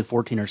your total was like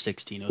 14 or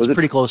 16. It was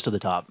pretty close to the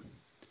top.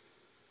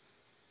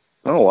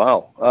 Oh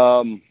wow.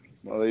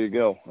 Well, there you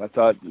go. I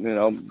thought,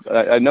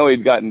 I know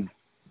he'd gotten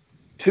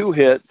 2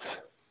 hits,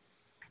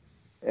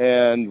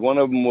 and one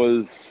of them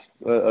was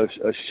a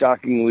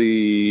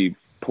shockingly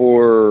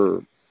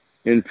poor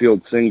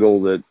infield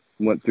single that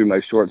went through my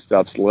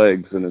shortstop's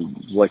legs, and it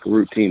was like a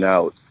routine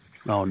out.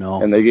 Oh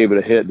no! And they gave it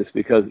a hit just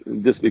because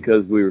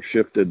we were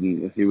shifted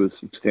and he was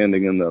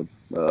standing in the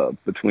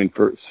between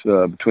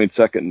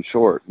second and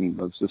short, and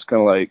I was just kind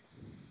of like,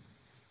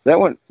 that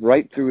went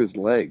right through his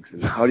legs.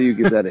 And how do you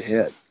give that a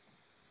hit?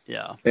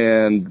 Yeah.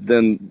 And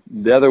then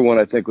the other one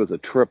I think was a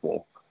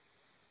triple.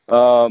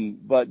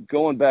 But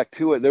going back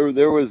to it,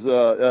 there was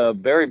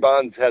Barry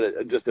Bonds had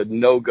just a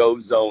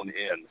no-go zone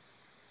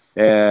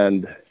in,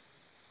 and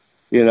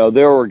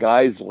there were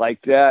guys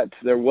like that.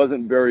 There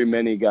wasn't very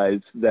many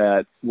guys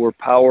that were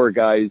power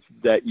guys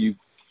that you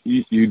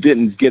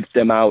didn't get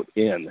them out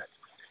in.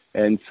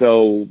 And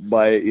so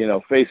by,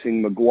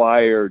 facing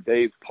McGuire,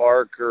 Dave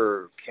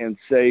Parker,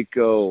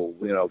 Canseco,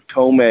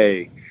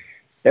 Tomei,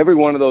 every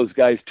one of those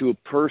guys to a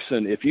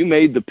person, if you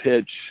made the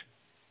pitch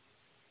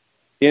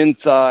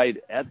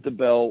inside at the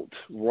belt,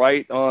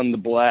 right on the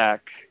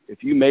black,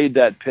 if you made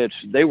that pitch,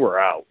 they were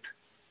out.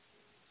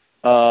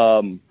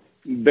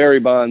 Barry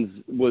Bonds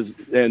was,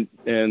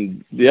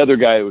 and the other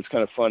guy was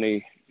kind of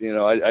funny.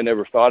 I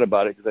never thought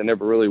about it because I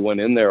never really went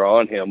in there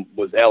on him.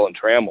 Was Alan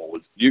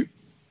Trammell?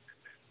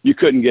 You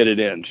couldn't get it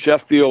in.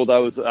 Sheffield,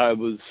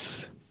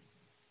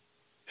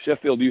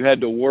 Sheffield, you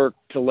had to work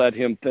to let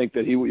him think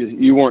that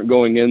you weren't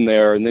going in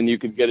there, and then you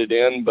could get it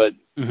in. But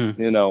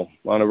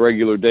on a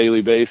regular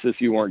daily basis,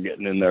 you weren't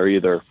getting in there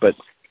either. But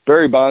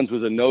Barry Bonds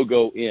was a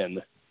no-go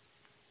in.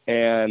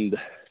 and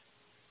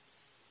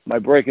my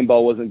breaking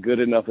ball wasn't good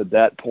enough at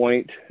that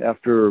point.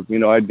 After,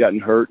 I'd gotten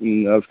hurt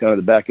and I was kind of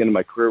the back end of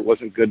my career, it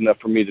wasn't good enough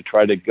for me to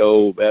try to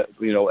go at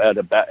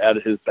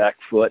his back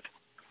foot,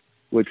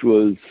 which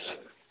was,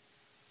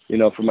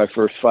 for my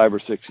first 5 or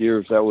 6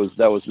 years, that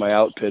was my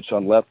out pitch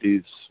on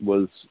lefties,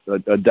 was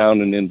a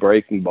down and in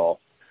breaking ball.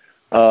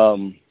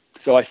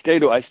 So I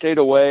stayed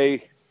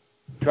away,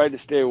 tried to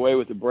stay away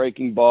with the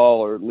breaking ball,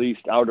 or at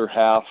least outer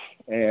half,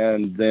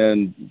 and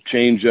then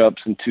change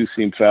ups and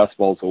two-seam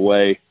fastballs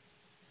away.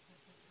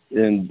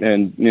 And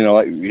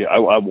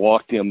I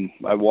walked him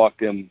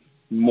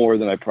more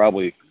than I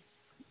probably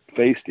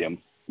faced him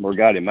or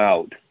got him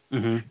out.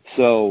 Mm-hmm.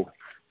 So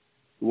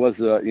it was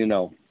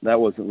that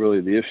wasn't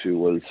really the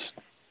issue.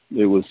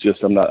 It was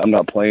just I'm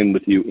not playing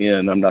with you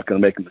in. I'm not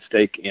going to make a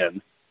mistake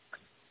in.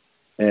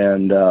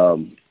 And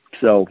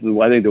so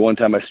I think the one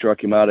time I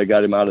struck him out, I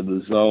got him out of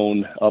the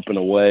zone, up and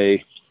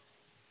away.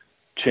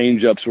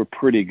 Change-ups were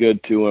pretty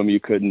good to him. You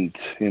couldn't,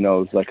 it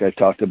was like I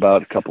talked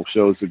about a couple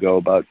shows ago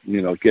about,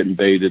 getting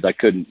baited.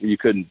 You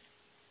couldn't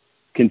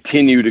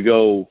continue to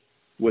go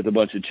with a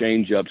bunch of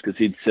change-ups because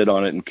he'd sit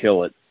on it and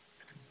kill it.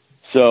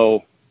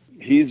 So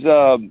he's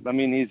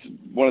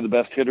one of the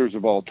best hitters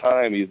of all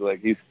time. He's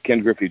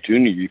Ken Griffey Jr.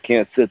 You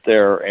can't sit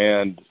there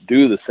and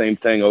do the same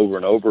thing over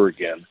and over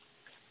again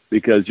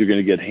because you're going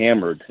to get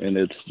hammered. And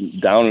it's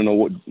down in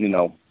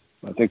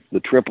I think the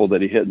triple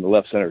that he hit in the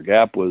left center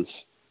gap was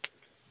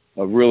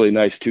a really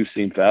nice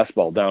two-seam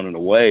fastball down and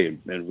away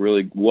and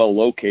really well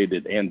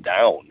located and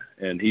down.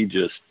 And he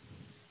just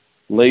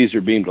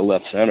laser beamed to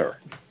left center.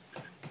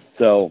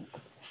 So,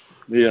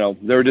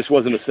 there just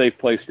wasn't a safe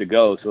place to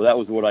go. So that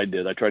was what I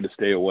did. I tried to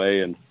stay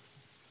away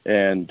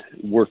and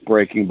work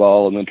breaking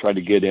ball and then try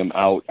to get him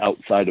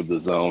outside of the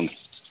zone.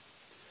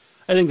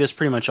 I think that's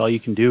pretty much all you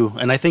can do.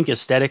 And I think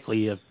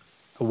aesthetically, a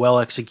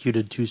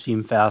well-executed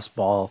two-seam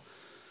fastball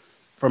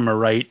from a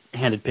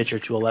right-handed pitcher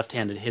to a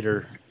left-handed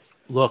hitter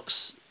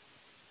looks,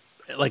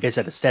 like I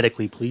said,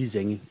 aesthetically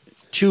pleasing.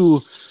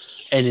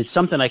 And it's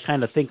something I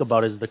kind of think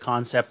about is the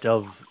concept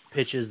of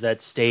pitches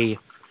that stay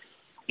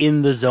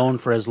in the zone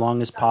for as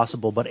long as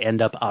possible but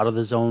end up out of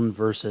the zone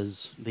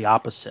versus the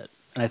opposite.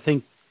 And I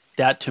think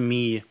that, to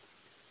me,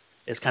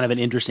 is kind of an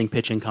interesting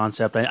pitching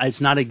concept.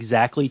 It's not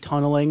exactly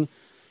tunneling,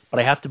 but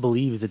I have to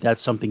believe that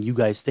that's something you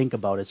guys think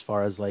about as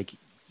far as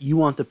you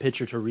want the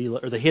pitcher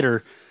or the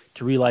hitter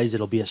to realize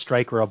it'll be a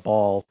strike or a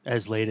ball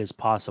as late as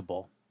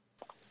possible.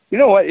 You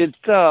know what? It's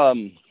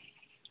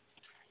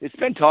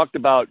been talked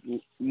about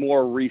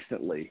more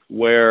recently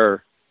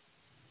where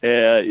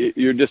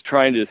you're just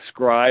trying to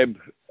describe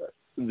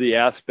the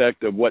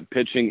aspect of what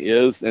pitching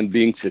is and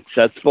being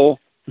successful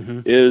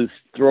is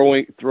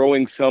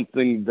throwing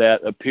something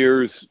that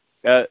appears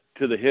to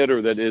the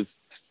hitter that is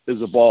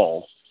a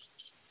ball.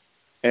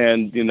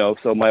 And,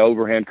 so my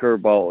overhand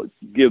curveball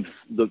gives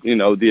the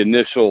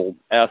initial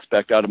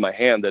aspect out of my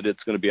hand that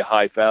it's going to be a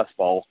high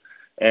fastball,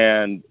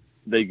 and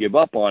they give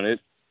up on it.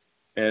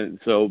 And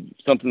so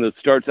something that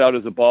starts out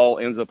as a ball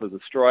ends up as a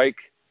strike,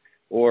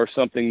 or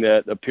something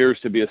that appears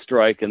to be a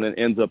strike and then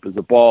ends up as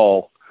a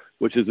ball,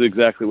 which is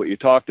exactly what you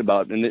talked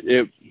about.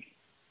 And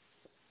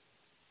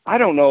I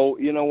don't know,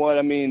 what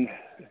I mean,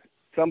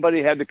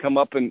 somebody had to come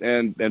up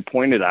and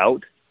point it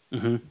out,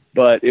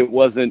 but it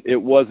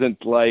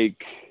wasn't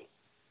like,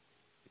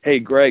 hey,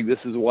 Gregg, this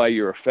is why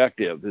you're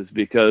effective, is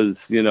because,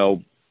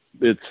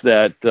 it's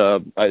that,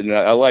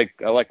 I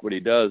like what he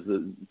does.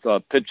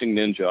 It's Pitching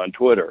Ninja on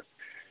Twitter,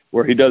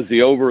 where he does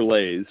the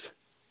overlays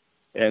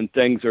and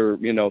things are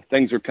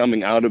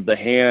coming out of the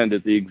hand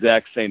at the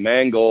exact same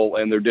angle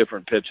and they're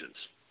different pitches.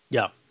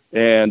 Yeah.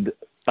 And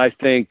I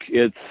think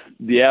it's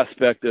the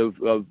aspect of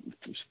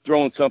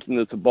throwing something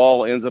that's a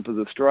ball ends up as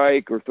a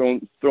strike, or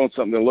throwing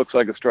something that looks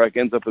like a strike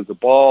ends up as a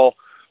ball,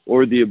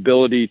 or the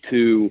ability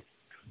to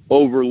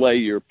overlay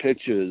your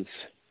pitches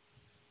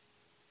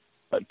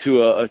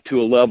to a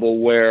level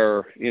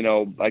where,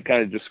 I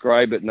kind of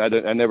describe it, and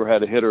I never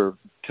had a hitter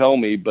tell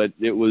me, but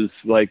it was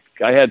like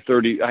I had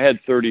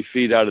 30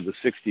 feet out of the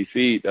 60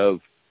 feet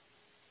of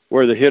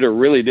where the hitter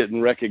really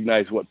didn't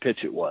recognize what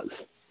pitch it was.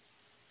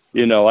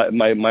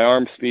 My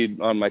arm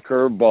speed on my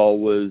curveball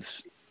was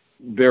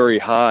very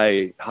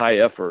high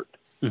effort.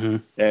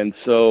 And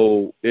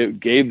so it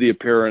gave the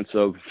appearance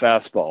of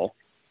fastball.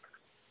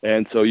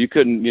 And so you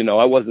couldn't,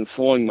 I wasn't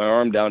slowing my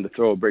arm down to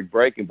throw a big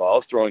breaking ball. I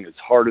was throwing as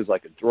hard as I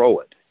could throw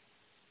it.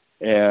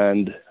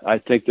 And I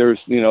think there's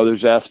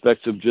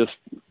aspects of just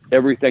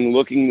everything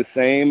looking the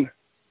same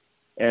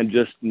and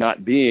just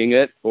not being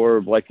it,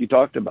 or like you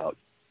talked about,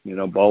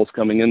 balls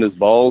coming in as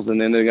balls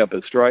and ending up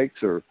as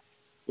strikes, or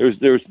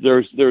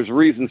there's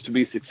reasons to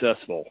be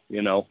successful,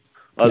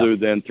 other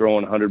than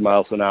throwing 100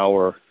 miles an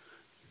hour,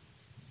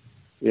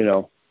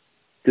 because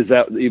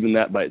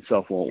that by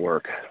itself won't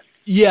work.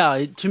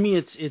 Yeah, to me,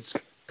 it's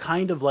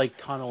kind of like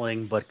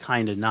tunneling, but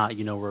kind of not,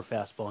 where a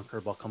fastball and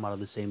curveball come out of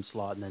the same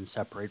slot and then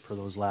separate for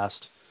those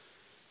last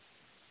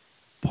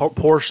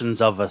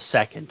portions of a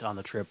second on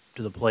the trip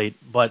to the plate.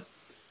 But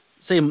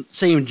same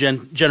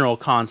general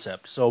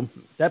concept. So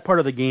that part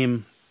of the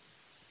game,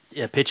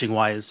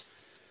 pitching-wise,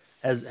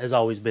 has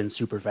always been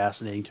super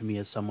fascinating to me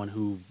as someone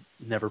who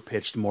never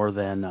pitched more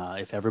than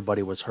if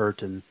everybody was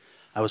hurt, and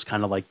I was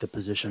kind of like the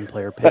position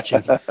player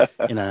pitching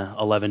in a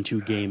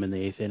 11-2 game in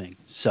the eighth inning.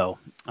 So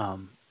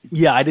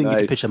yeah, I didn't get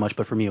to Nice. pitch that much,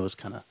 but for me it was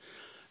kind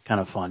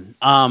of fun.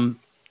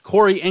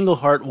 Corey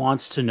Englehart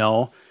wants to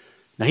know.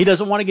 Now he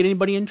doesn't want to get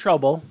anybody in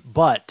trouble,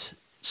 but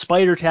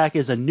spider tack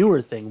is a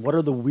newer thing. What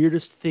are the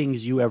weirdest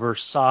things you ever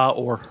saw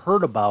or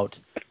heard about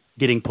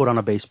getting put on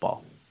a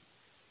baseball?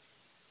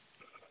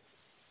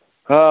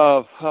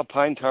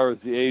 Pine tar is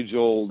the age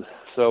old.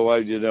 So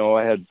I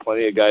had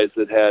plenty of guys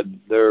that had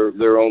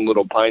their own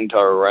little pine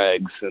tar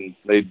rags, and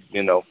they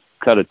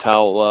cut a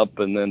towel up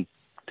and then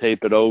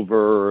tape it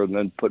over, and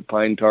then put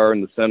pine tar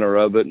in the center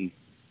of it and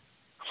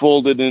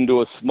fold it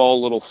into a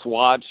small little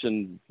swatch,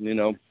 and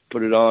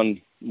put it on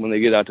when they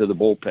get out to the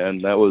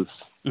bullpen. That was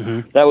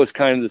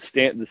kind of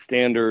the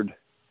standard,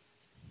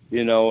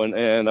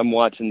 and I'm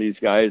watching these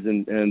guys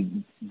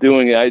and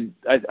doing it.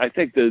 I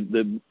think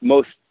the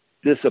most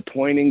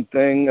disappointing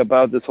thing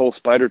about this whole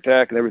spider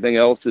tack and everything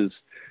else is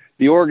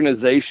the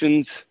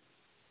organizations,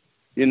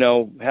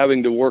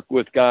 having to work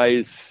with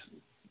guys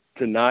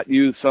to not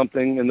use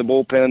something in the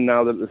bullpen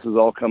now that this has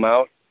all come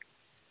out,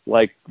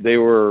 like they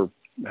were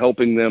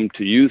helping them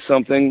to use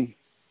something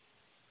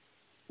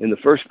in the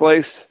first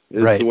place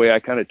is Right. The way I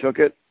kind of took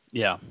it.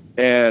 Yeah.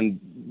 And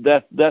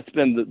that's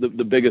been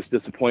the biggest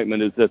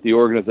disappointment, is that the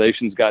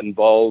organizations got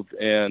involved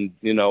and,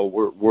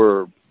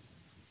 we're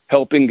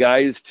helping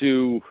guys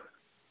to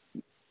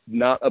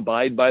not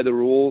abide by the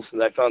rules.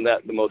 And I found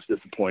that the most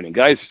disappointing.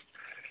 Guys,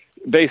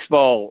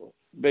 baseball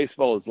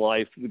is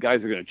life. The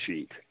guys are going to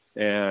cheat.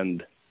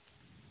 And,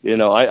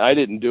 I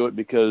didn't do it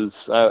because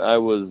I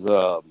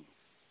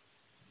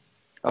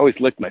always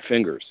licked my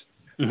fingers.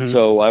 Mm-hmm.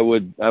 So I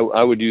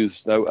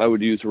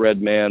would use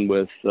Red Man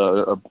with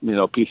a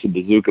piece of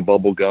bazooka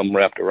bubble gum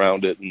wrapped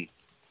around it,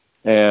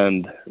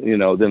 and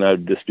then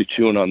I'd just be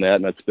chewing on that,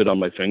 and I'd spit on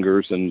my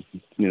fingers and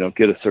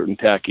get a certain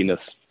tackiness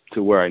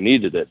to where I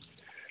needed it.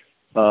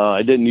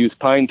 I didn't use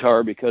pine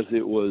tar because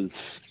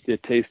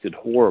it tasted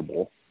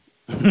horrible.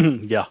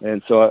 Yeah.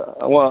 And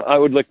so I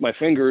would lick my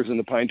fingers, and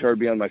the pine tar would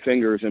be on my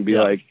fingers and be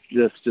like,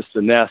 "This just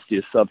the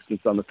nastiest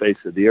substance on the face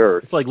of the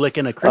earth." It's like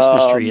licking a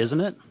Christmas tree, isn't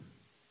it?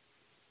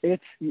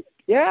 It's a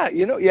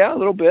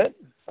little bit.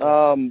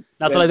 Not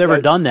that I've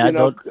ever done that.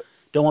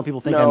 Don't want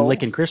people to think I'm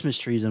licking Christmas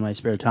trees in my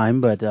spare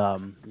time, but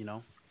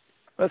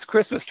That's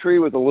Christmas tree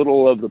with a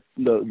little of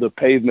the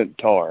pavement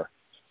tar.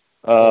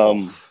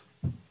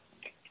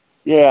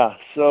 Yeah.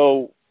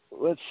 So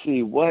let's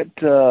see what.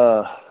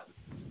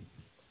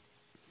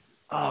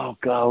 Oh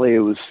golly,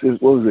 what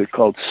was it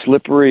called?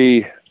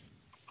 Slippery.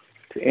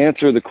 To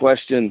answer the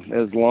question,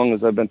 as long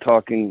as I've been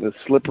talking, the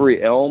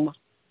slippery elm,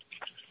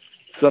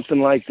 something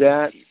like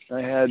that.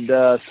 I had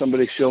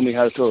somebody show me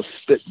how to throw a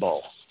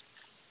spitball.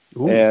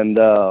 Ooh. And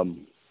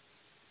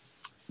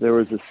there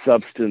was a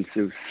substance,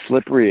 it was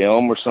slippery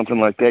elm or something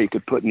like that, you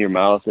could put in your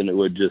mouth, and it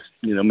would just,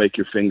 make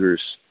your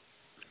fingers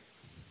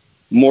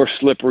more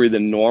slippery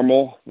than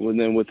normal, and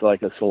then with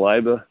like a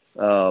saliva.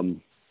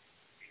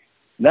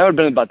 That would have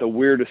been about the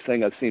weirdest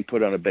thing I've seen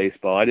put on a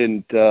baseball. I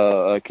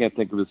can't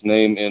think of his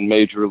name in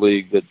Major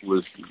League that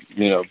was,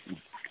 the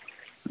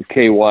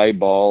KY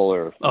ball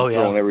or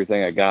throwing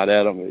everything I got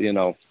at him,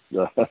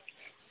 the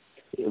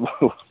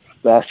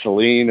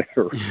Vaseline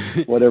or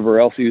whatever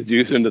else he was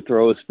using to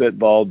throw a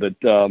spitball. But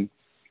no,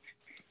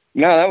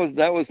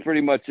 that was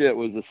pretty much it.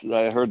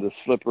 I heard the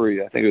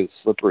slippery, I think it was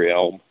slippery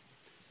elm.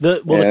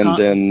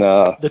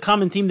 The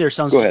common theme there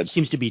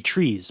seems to be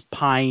trees: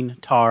 pine,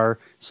 tar,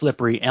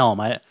 slippery elm.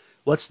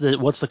 What's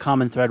the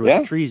common thread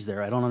with trees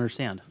there? I don't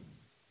understand.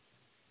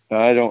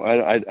 I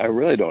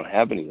really don't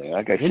have anything.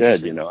 Like I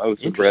said, I was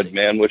the Red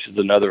Man, which is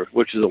a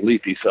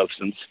leafy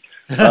substance.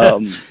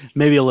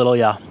 Maybe a little,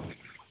 yeah.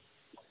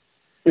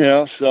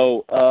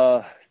 So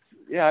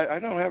I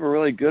don't have a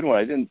really good one.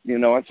 I didn't,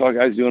 I saw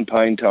guys doing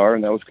pine tar,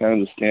 and that was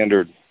kind of the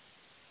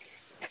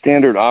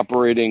standard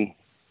operating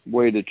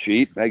way to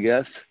cheat, I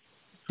guess.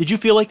 Did you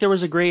feel like there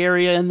was a gray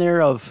area in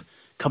there of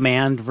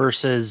command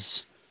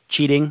versus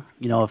cheating?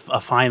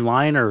 A fine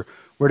line, or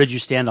where did you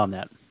stand on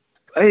that?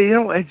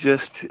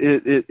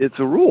 It's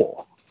a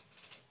rule,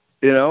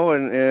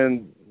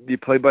 and you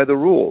play by the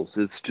rules.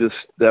 It's just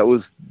that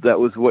was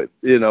what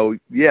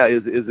Yeah,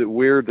 is it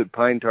weird that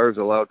pine tar is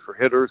allowed for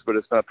hitters but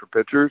it's not for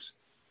pitchers?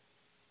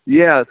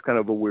 Yeah, it's kind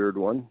of a weird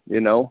one,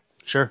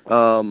 Sure.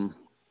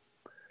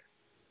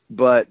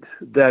 But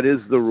that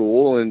is the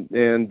rule,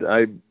 and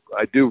I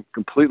do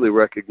completely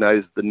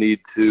recognize the need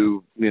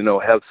to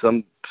have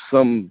some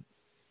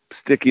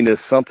stickiness,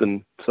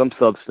 some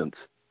substance.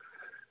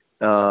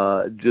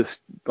 Just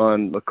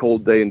on a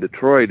cold day in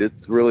Detroit,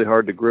 it's really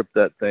hard to grip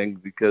that thing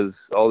because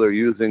all they're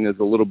using is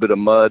a little bit of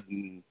mud,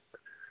 and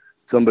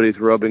somebody's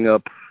rubbing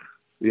up,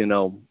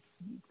 4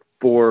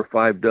 or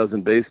 5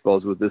 dozen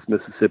baseballs with this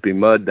Mississippi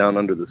mud down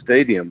under the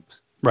stadiums.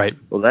 Right.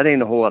 Well, that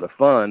ain't a whole lot of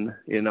fun.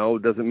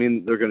 Doesn't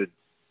mean they're going to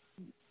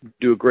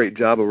do a great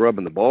job of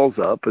rubbing the balls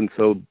up. And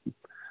so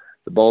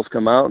the balls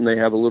come out and they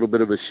have a little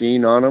bit of a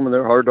sheen on them, and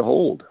they're hard to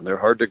hold and they're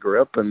hard to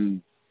grip.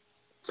 And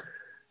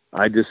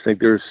I just think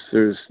there's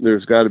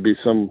got to be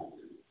some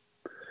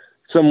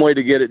way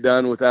to get it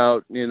done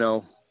without,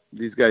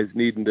 these guys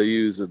needing to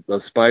use a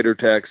spider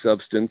tack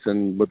substance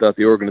and without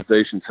the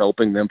organizations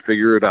helping them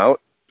figure it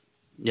out.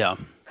 Yeah.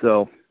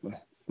 So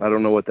I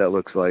don't know what that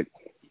looks like.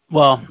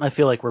 Well, I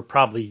feel like we're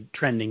probably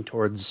trending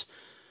towards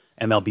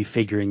MLB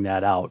figuring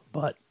that out,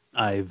 but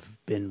I've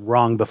been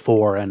wrong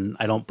before, and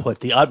I don't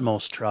put the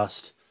utmost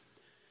trust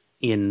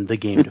in the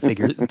game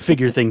to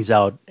figure things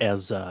out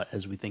as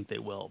we think they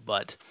will.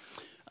 But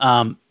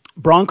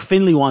Bronk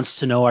Finley wants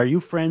to know, are you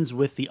friends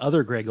with the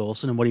other Gregg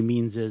Olson? And what he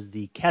means is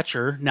the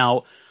catcher.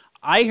 Now,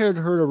 I heard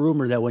a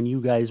rumor that when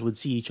you guys would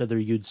see each other,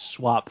 you'd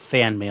swap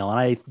fan mail, and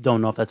I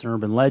don't know if that's an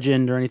urban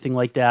legend or anything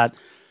like that.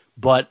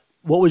 But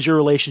what was your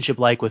relationship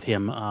like with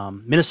him?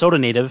 Minnesota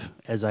native,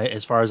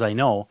 as far as I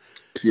know.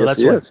 So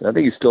yes, I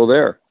think he's still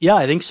there. Yeah,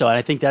 I think so. And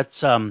I think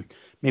that's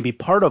maybe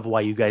part of why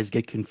you guys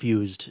get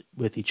confused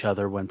with each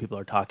other when people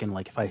are talking.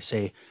 Like if I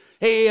say,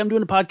 hey, I'm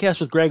doing a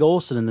podcast with Gregg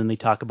Olson, and then they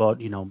talk about,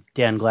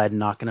 Dan Gladden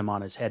knocking him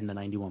on his head in the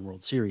 91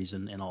 World Series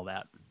and all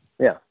that.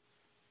 Yeah.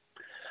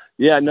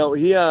 Yeah, no,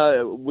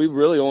 we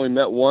really only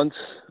met once.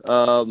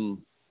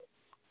 And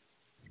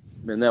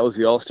that was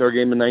the All-Star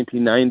game in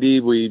 1990.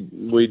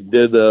 We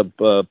did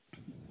a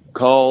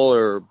call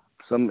or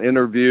some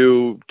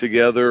interview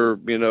together,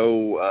 what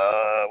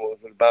was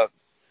it, about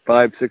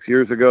 5-6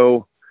 years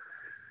ago.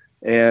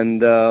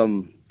 And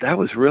that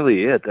was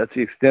really it. That's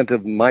the extent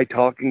of my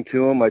talking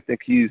to him. I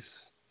think he's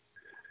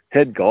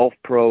head golf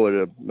pro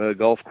at a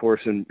golf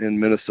course in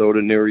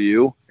Minnesota near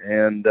you.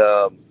 And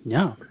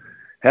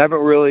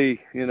haven't really,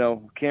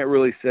 can't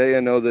really say.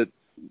 I know that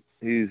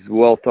he's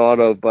well thought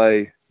of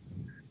by,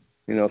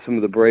 some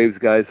of the Braves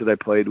guys that I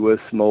played with,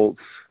 Smoltz,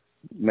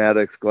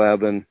 Maddox,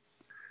 Glavine.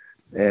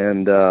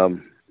 And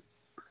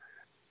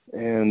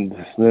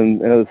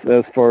then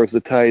as far as the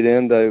tight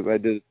end, I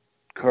did a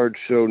card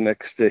show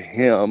next to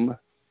him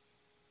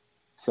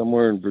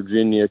somewhere in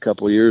Virginia a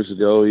couple of years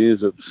ago. He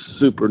is a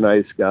super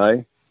nice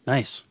guy.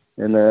 Nice.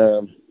 And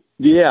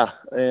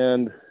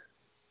and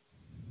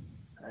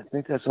I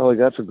think that's all I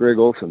got for Gregg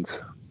Olson's.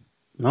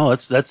 No,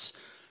 that's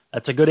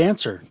a good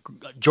answer.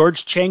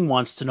 George Chang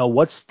wants to know,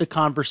 what's the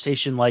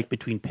conversation like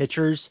between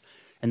pitchers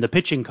and the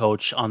pitching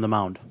coach on the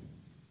mound?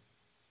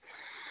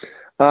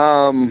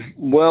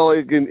 Well,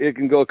 it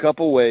can go a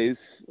couple ways.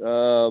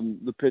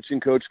 The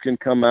pitching coach can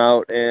come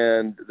out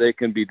and they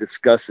can be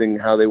discussing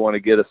how they want to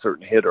get a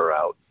certain hitter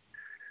out.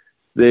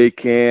 They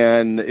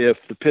can, if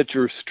the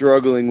pitcher is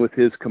struggling with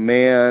his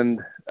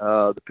command,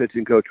 the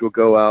pitching coach will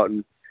go out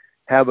and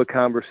have a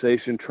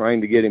conversation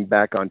trying to get him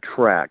back on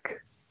track.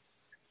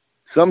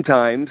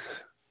 Sometimes,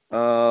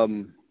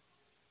 sometimes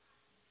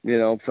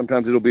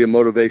it'll be a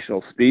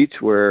motivational speech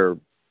where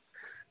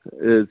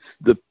it's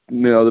the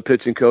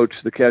pitching coach,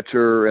 the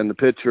catcher, and the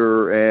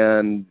pitcher,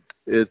 and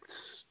it's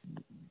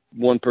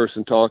one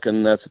person talking,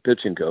 and that's the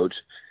pitching coach.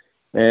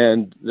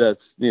 And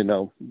that's,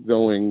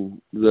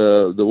 going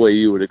the way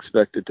you would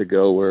expect it to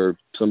go, where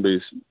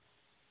somebody's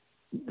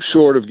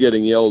short of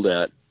getting yelled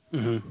at.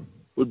 Mm-hmm.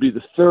 Would be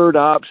the third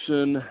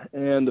option.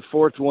 And the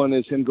fourth one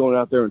is him going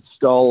out there and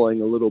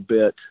stalling a little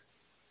bit.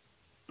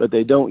 But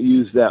they don't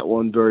use that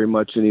one very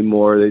much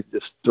anymore. They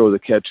just throw the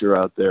catcher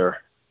out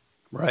there.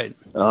 Right.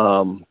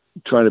 Trying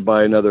to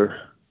buy another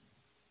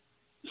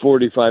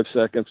 45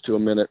 seconds to a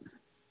minute.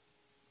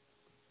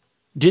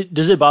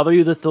 Does it bother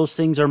you that those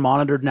things are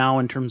monitored now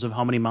in terms of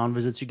how many mound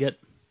visits you get?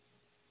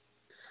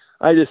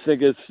 I just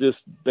think it's just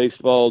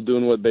baseball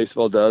doing what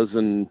baseball does,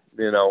 and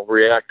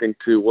reacting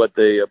to what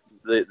they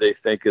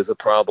think is a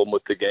problem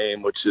with the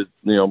game, which is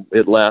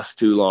it lasts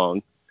too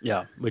long.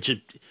 Yeah, which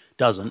it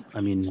doesn't. I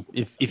mean,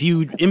 if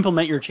you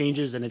implement your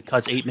changes and it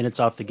cuts 8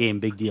 minutes off the game,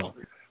 big deal.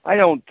 I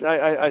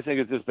think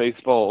it's just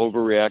baseball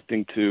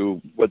overreacting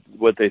to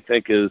what they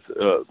think is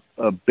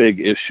a big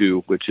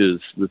issue, which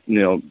is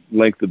the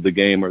length of the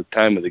game or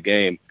time of the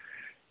game,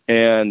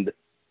 and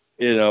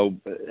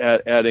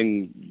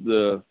adding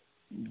the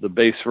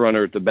base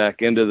runner at the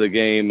back end of the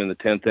game in the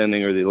 10th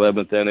inning or the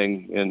 11th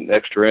inning and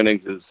extra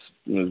innings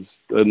is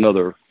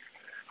another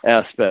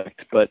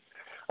aspect. But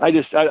I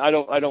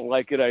don't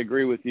like it. I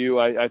agree with you.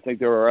 I think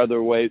there are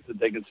other ways that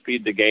they can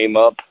speed the game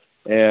up,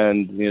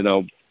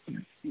 and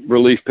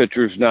relief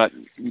pitchers not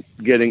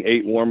getting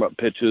 8 warm-up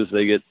pitches,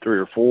 they get 3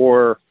 or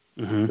 4.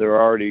 Mm-hmm.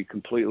 They're already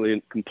completely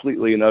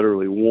and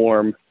utterly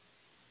warm.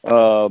 I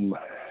don't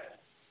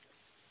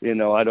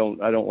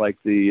like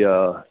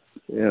the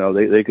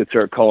they could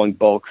start calling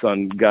balks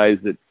on guys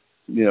that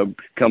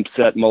come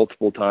set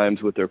multiple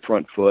times with their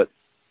front foot,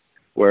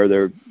 where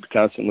they're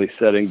constantly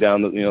setting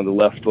down the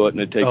left foot,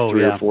 and it takes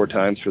 3 or 4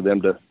 times for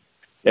them to.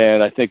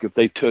 And I think if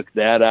they took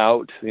that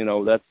out,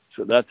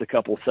 that's a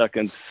couple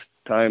seconds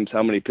times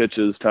how many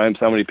pitches, times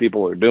how many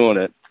people are doing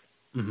it.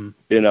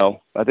 Mm-hmm.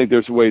 I think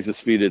there's ways to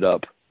speed it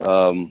up.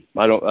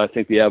 I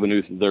think the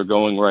avenues that they're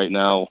going right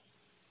now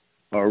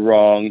are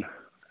wrong.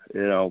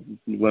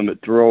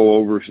 Limit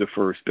throwovers to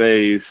first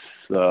base,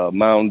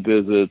 mound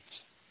visits.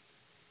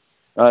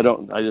 I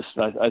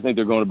think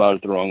they're going about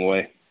it the wrong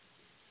way.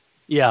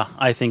 Yeah,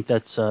 I think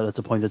that's a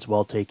point that's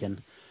well taken.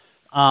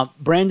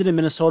 Brandon in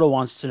Minnesota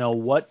wants to know,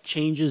 what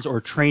changes or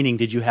training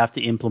did you have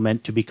to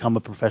implement to become a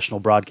professional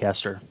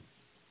broadcaster?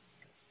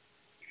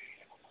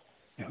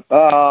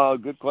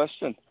 Good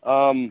question.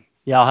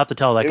 Yeah, I'll have to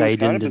tell that guy he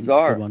kind didn't of do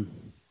bizarre. good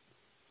one.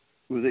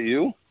 Was it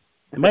you?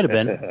 It might have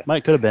been.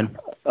 Could have been.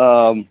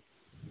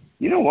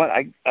 You know what?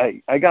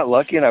 I got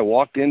lucky and I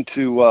walked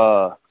into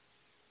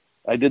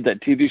I did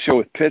that TV show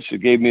with Pitch that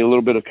gave me a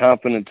little bit of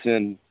confidence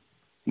in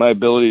my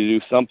ability to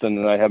do something,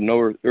 and I have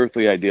no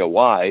earthly idea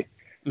why.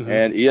 Mm-hmm.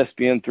 And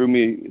ESPN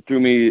threw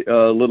me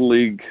a Little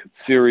League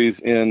series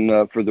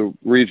in for the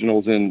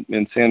regionals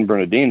in San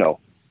Bernardino,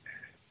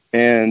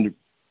 and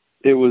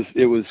it was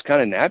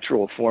kind of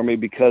natural for me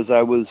because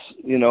I was,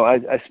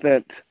 I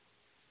spent,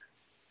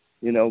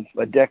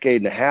 a decade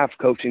and a half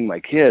coaching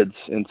my kids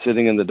and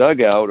sitting in the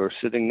dugout or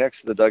sitting next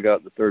to the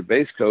dugout, the third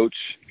base coach,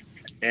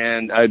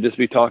 and I'd just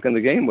be talking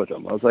the game with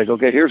them. I was like,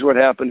 okay, here's what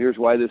happened. Here's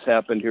why this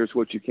happened. Here's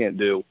what you can't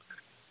do.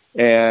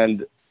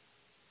 And,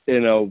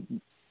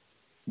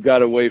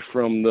 got away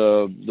from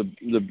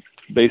the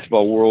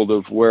baseball world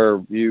of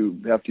where you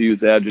have to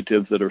use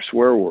adjectives that are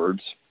swear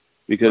words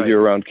because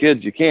you're around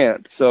kids. You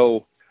can't.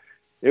 So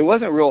it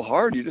wasn't real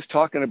hard. You're just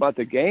talking about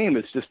the game.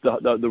 It's just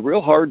the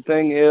real hard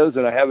thing is,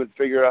 and I haven't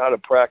figured out how to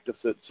practice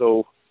it.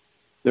 So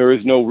there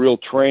is no real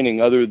training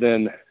other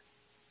than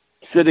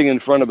sitting in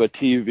front of a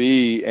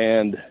TV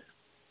and,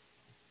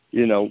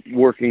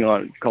 working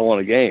on calling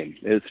a game.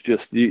 It's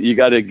just, you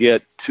got to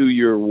get to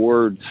your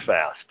words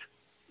fast.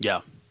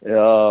 Yeah.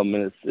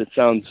 And it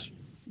sounds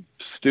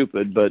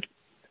stupid, but,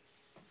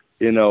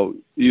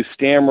 you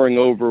stammering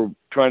over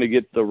trying to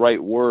get the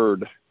right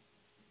word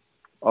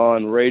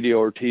on radio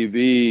or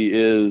TV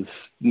is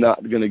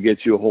not going to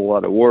get you a whole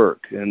lot of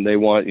work. And they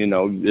want,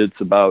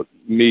 it's about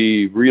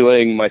me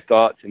relaying my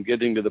thoughts and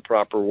getting to the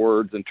proper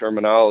words and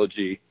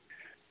terminology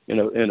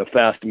in a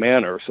fast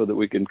manner so that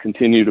we can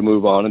continue to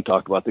move on and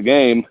talk about the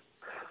game.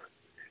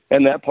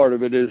 And that part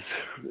of it is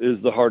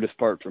the hardest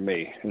part for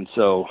me. And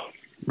so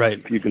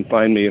if you can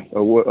find me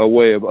a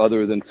way of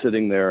other than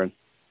sitting there and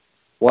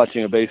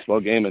watching a baseball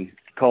game and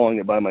calling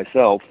it by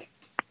myself,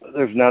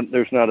 there's not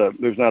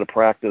a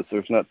practice.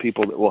 There's not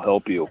people that will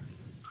help you.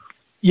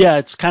 Yeah,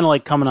 it's kind of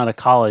like coming out of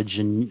college,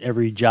 and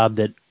every job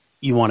that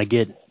you want to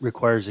get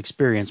requires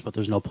experience, but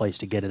there's no place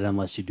to get it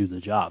unless you do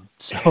the job.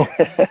 So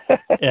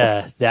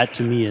that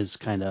to me is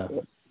kind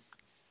of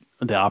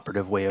the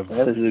operative way of.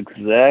 That is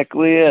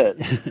exactly it.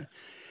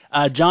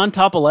 John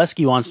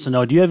Topoleski wants to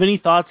know, do you have any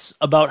thoughts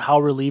about how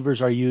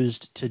relievers are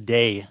used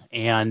today?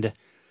 And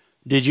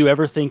did you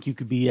ever think you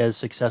could be as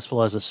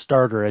successful as a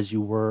starter as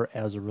you were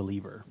as a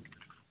reliever?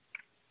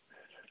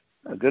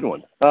 A good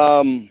one.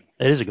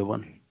 It is a good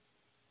one.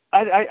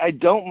 I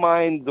don't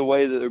mind the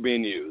way that they're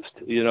being used.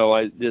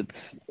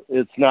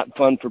 It's not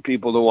fun for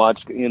people to watch,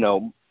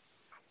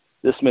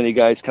 this many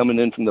guys coming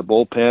in from the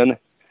bullpen.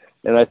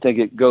 And I think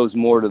it goes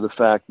more to the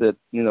fact that,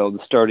 the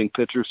starting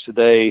pitchers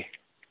today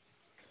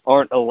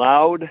aren't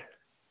allowed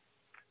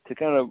to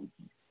kind of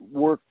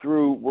work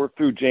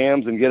through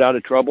jams and get out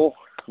of trouble,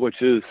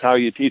 which is how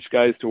you teach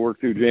guys to work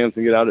through jams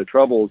and get out of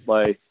trouble, is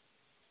by,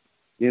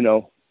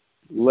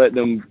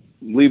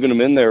 leaving them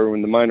in there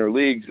in the minor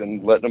leagues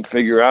and letting them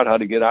figure out how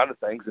to get out of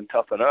things and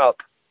toughen up.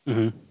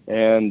 Mm-hmm.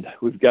 And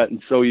we've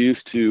gotten so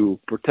used to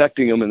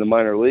protecting them in the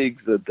minor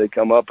leagues that they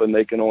come up and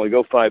they can only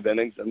go 5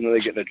 innings and then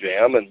they get in a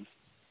jam.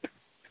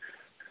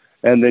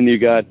 And then you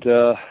got,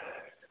 I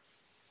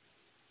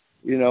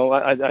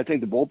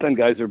think the bullpen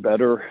guys are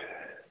better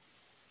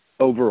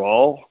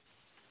overall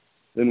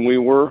than we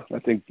were. I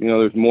think,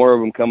 there's more of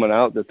them coming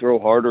out that throw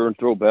harder and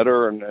throw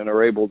better and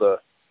are able to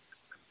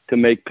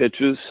make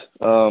pitches.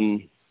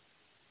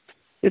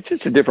 It's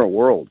just a different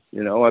world.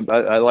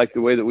 I like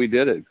the way that we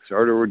did it.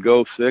 Starter would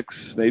go 6,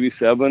 maybe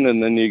 7,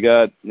 and then you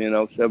got,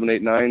 7,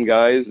 8, 9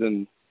 guys.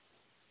 And,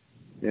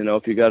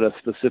 if you got a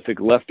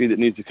specific lefty that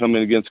needs to come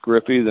in against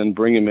Griffey, then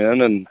bring him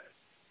in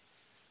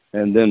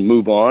and then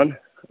move on.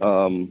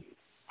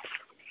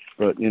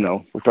 But,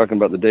 we're talking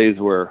about the days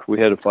where we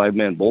had a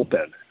 5-man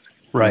bullpen.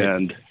 Right.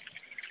 And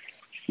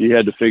you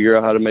had to figure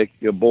out how to make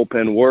a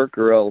bullpen work,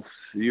 or else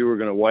you were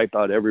going to wipe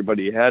out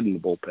everybody you had in the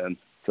bullpen.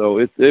 So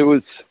it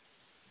was,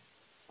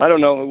 I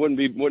don't know, it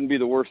wouldn't be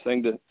the worst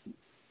thing to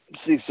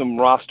see some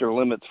roster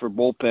limits for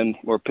bullpen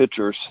or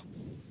pitchers,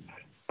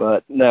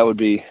 but that would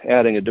be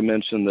adding a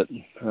dimension that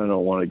I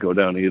don't want to go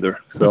down either.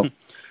 So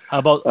how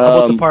about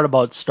the part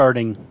about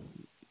starting?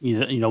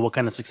 What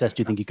kind of success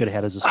do you think you could have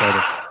had as a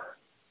starter?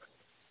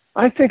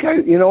 I think I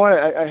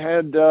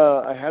had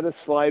a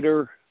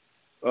slider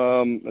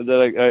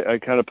that I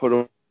kind of put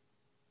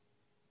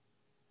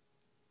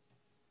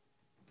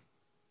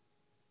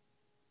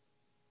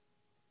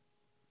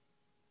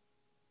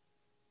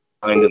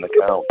in the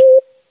count.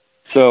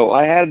 So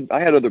I had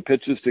other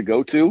pitches to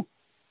go to.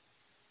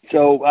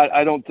 So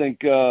I don't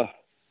think I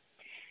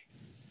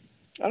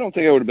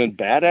would have been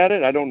bad at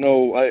it. I don't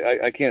know.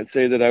 I can't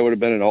say that I would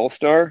have been an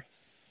all-star.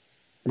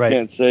 Right. I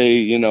can't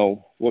say,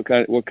 what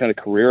kind of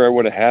career I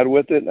would have had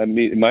with it. I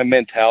mean, my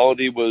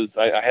mentality was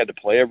I had to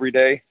play every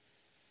day,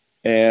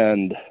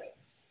 and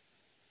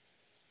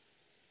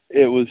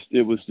it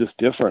was just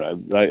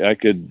different. I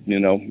could,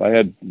 I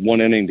had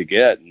one inning to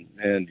get,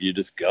 and you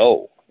just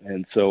go.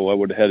 And so I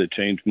would have had to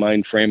change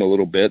mind frame a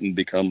little bit and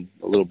become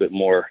a little bit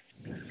more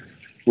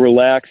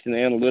relaxed and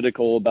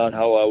analytical about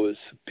how I was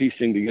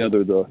piecing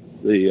together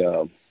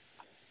the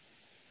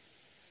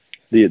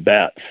at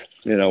bats.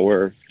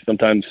 Where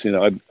sometimes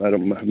it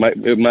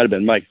might have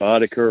been Mike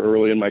Boddicker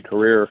early in my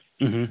career.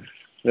 Mm-hmm.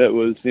 It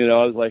was,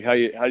 I was like, how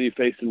do you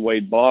face in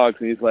Wade Boggs?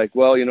 And he's like,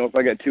 well, if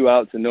I got 2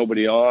 outs and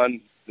nobody on,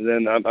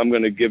 then I'm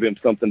going to give him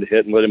something to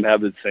hit and let him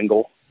have his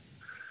single.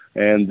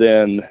 And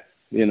then,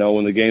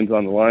 when the game's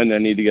on the line and I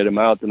need to get him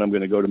out, then I'm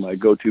going to go to my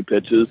go-to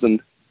pitches.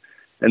 And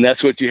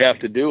that's what you have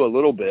to do a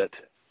little bit.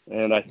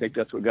 And I think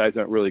that's what guys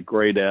aren't really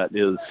great at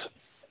is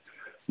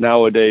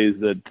nowadays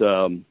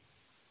that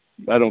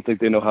I don't think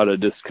they know how to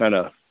just kind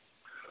of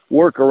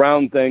work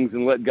around things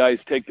and let guys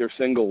take their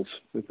singles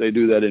if they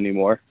do that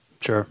anymore.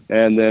 Sure.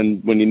 And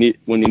then when you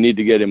need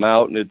to get him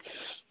out, and it's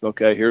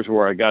okay, here's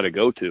where I got to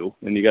go to,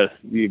 and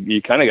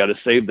you kind of got to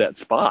save that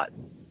spot.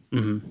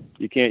 Mm-hmm.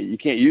 You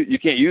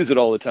can't use it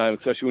all the time,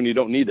 especially when you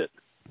don't need it.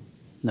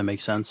 That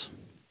makes sense.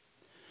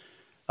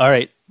 All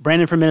right,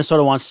 Brandon from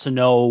Minnesota wants to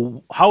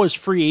know, how is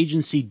free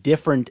agency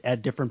different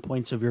at different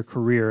points of your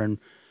career? And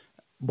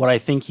what I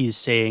think he's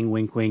saying,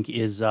 wink, wink,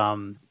 is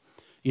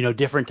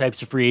different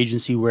types of free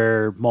agency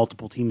where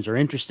multiple teams are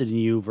interested in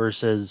you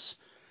versus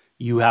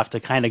you have to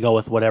kind of go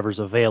with whatever's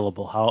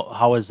available.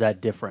 How is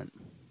that different?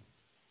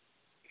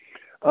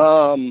 It's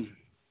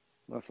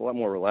a lot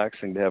more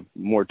relaxing to have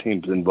more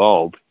teams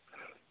involved.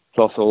 It's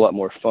also a lot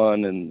more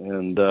fun,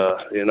 and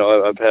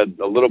I've had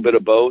a little bit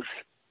of both,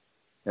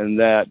 and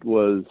that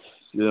was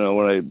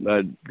when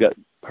I got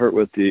hurt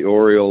with the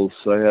Orioles,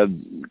 I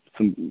had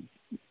some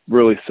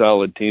really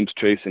solid teams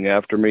chasing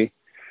after me.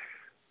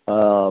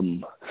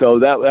 So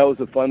that was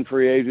a fun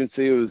free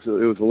agency. It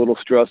was a little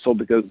stressful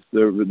because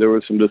there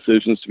were some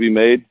decisions to be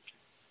made,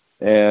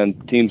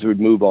 and teams would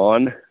move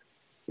on,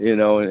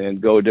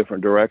 and go a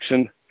different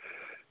direction.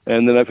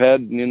 And then I've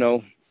had,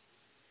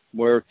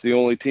 where it's the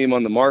only team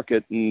on the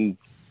market, and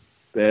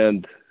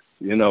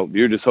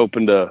you're just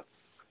hoping to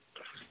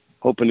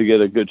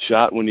get a good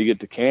shot when you get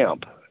to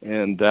camp.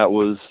 And that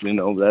was,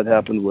 that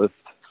happened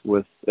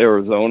with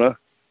Arizona.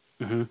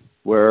 Mm-hmm.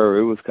 Where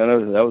it was that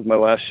was my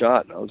last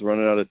shot. I was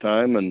running out of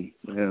time, and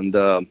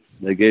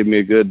they gave me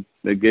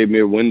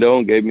a window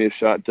and gave me a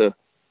shot to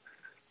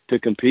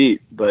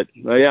compete. But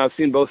yeah, I've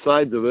seen both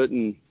sides of it,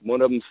 and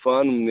one of them's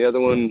fun, and the other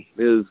one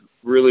is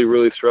really,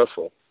 really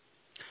stressful.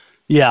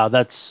 Yeah,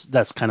 that's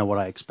kind of what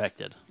I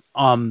expected.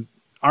 Armin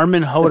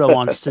Hoda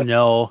wants to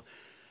know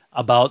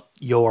about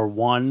your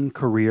one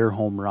career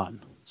home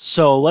run.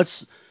 So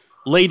let's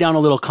lay down a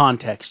little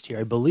context here.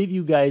 I believe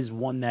you guys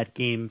won that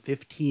game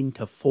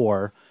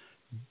 15-4.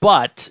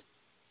 But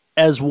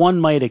as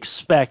one might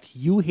expect,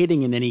 you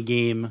hitting in any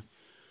game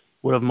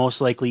would have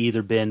most likely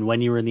either been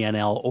when you were in the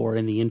NL or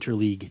in the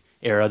interleague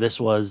era. This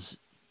was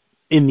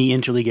in the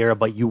interleague era,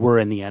 but you were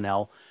in the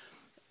NL.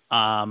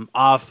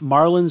 Off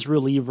Marlins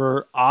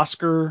reliever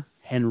Oscar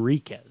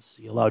Henriquez.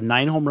 He allowed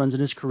 9 home runs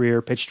in his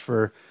career, pitched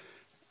for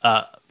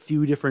a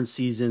few different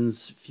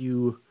seasons,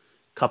 few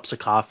cups of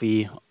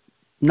coffee,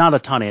 not a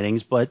ton of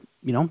innings, but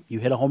you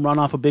hit a home run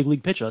off a big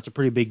league pitcher. That's a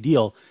pretty big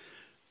deal.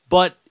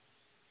 But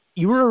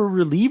you were a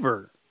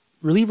reliever.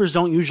 Relievers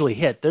don't usually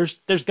hit.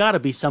 There's got to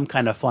be some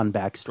kind of fun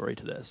backstory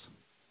to this.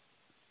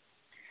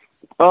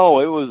 Oh,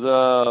 it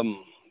was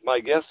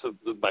my guess of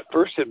my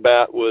first at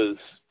bat was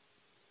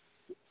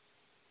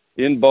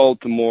in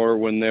Baltimore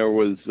when there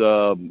was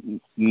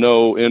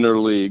no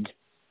interleague,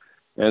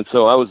 and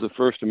so I was the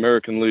first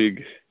American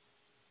League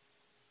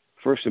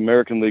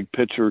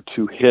pitcher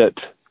to hit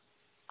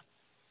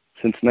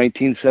since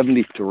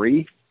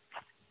 1973.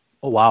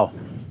 Oh wow.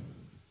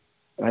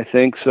 I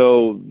think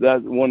so.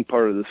 That's one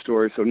part of the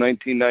story. So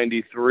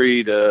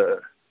 1993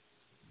 to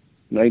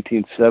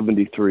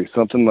 1973,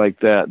 something like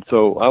that.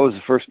 So I was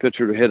the first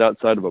pitcher to hit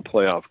outside of a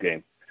playoff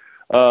game,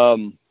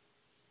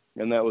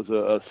 and that was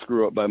a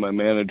screw up by my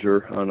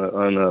manager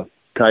on a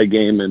tie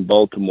game in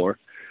Baltimore.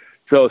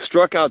 So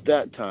struck out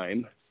that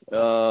time.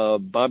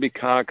 Bobby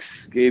Cox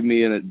gave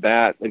me an at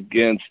bat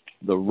against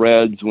the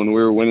Reds when we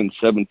were winning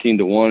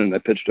 17-1, and I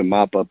pitched a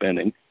mop up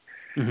inning.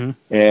 Mm-hmm.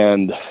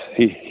 And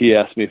he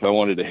asked me if I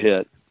wanted to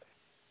hit.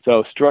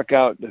 So struck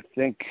out,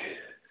 can't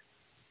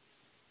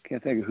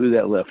think of who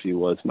that lefty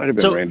was. Might have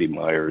been Randy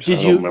Myers. I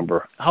don't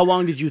remember. How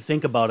long did you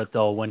think about it,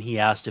 though, when he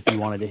asked if you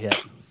wanted to hit?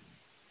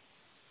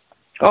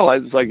 Oh, I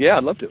was like, yeah,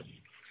 I'd love to.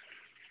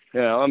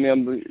 I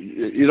mean,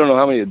 you don't know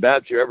how many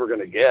at-bats you're ever going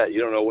to get.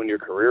 You don't know when your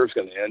career is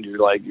going to end.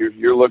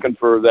 You're looking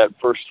for that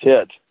first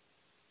hit.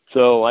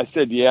 So I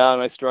said, yeah,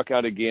 and I struck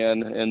out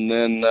again. And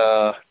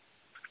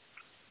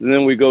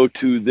then we go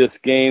to this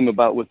game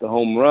with the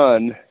home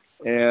run,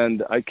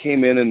 and I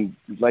came in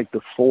like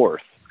the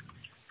fourth.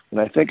 And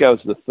I think I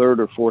was the third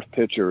or fourth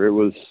pitcher. It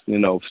was,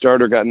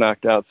 starter got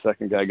knocked out,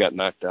 second guy got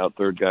knocked out,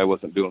 third guy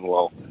wasn't doing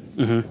well.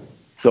 Mm-hmm.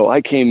 So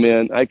I came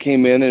in,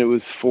 and it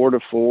was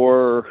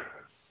 4-4-ish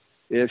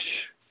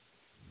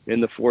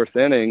in the fourth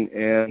inning,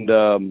 and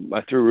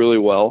I threw really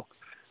well.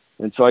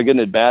 And so I get an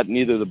at bat in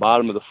either the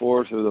bottom of the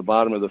fourth or the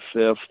bottom of the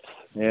fifth,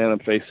 and I'm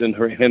facing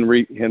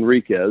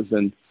Henriquez,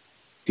 and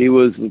he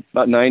was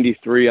about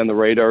 93 on the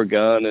radar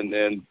gun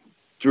and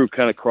threw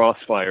kind of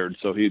crossfired,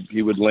 so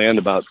he would land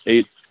about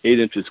eight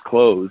inches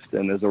closed.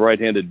 And as a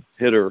right-handed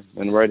hitter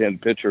and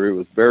right-handed pitcher, it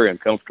was very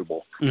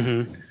uncomfortable.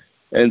 Mm-hmm.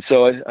 And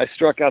so I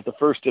struck out the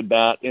first at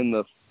bat in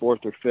the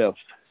fourth or fifth,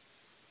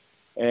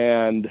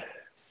 and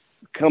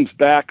comes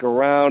back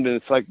around, and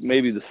it's like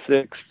maybe the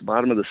sixth,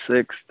 bottom of the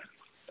sixth.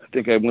 I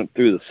think I went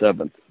through the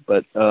seventh,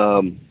 but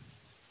and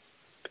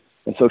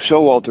so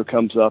Showalter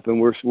comes up,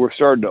 and we're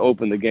starting to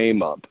open the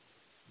game up,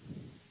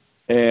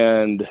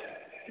 and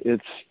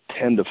it's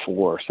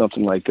 10-4,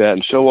 something like that.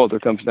 And Showalter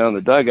comes down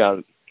the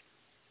dugout,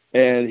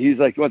 and he's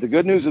like, "You want the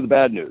good news or the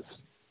bad news?"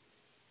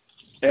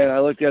 And I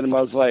looked at him,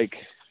 I was like,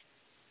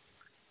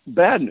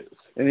 "Bad news."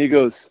 And he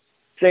goes,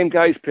 "Same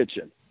guy's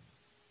pitching."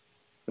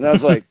 And I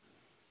was like,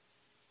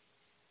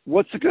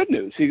 "What's the good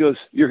news?" He goes,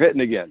 "You're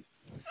hitting again."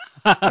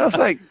 I was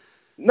like,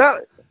 "No."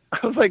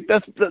 I was like,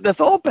 "That's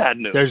all bad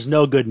news." There's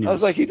no good news. I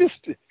was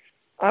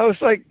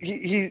like,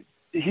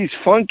 he's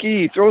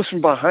funky. He throws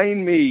from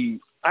behind me.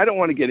 I don't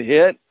want to get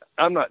hit.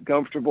 I'm not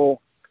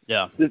comfortable.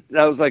 Yeah.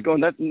 I was like, I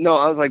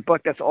was like,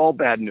 "Buck, that's all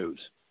bad news."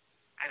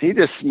 He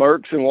just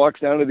smirks and walks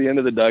down to the end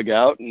of the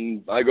dugout,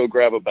 and I go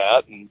grab a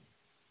bat,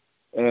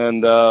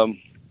 and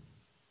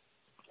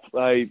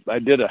I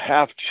did a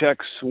half check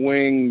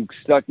swing,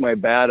 stuck my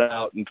bat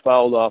out, and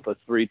fouled off a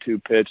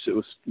 3-2 pitch.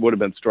 It would have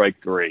been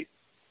strike three,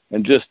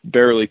 and just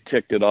barely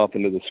ticked it off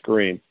into the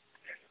screen.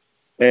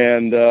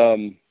 And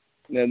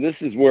this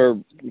is where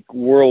the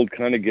world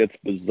kind of gets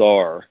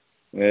bizarre,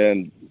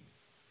 and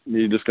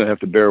you're just going to have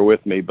to bear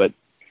with me. But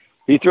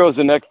he throws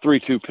the next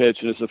 3-2 pitch,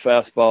 and it's a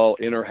fastball,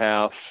 inner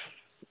half,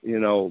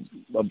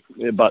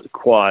 about the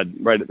quad,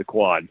 right at the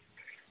quad.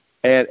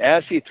 And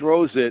as he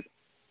throws it,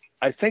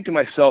 I think to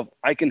myself,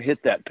 I can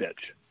hit that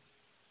pitch.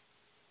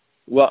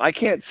 Well, I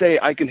can't say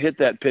I can hit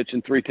that pitch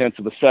in 0.3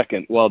 of a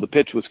second while the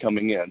pitch was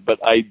coming in, but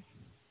I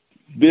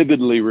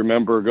vividly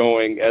remember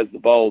going, as the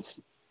ball's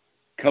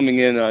coming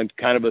in on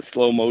kind of a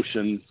slow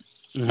motion,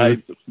 Mm-hmm.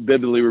 I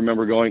vividly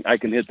remember going, I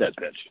can hit that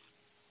pitch.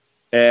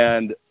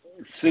 And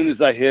as soon as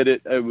I hit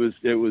it, it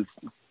was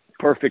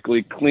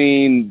perfectly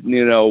clean,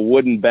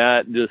 wooden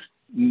bat, just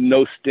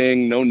no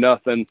sting, no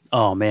nothing.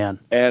 Oh man.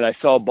 And I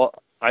saw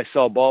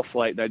ball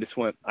flight, and I just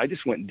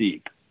went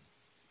deep.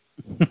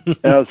 And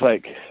I was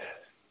like,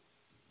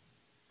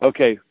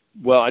 okay,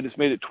 well, I just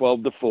made it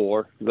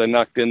 12-4 because I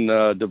knocked in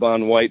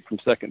Devon White from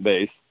second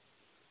base,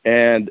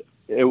 and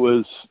it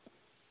was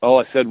all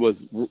I said was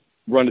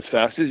run as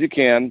fast as you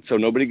can so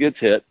nobody gets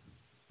hit,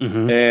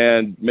 Mm-hmm.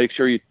 and make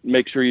sure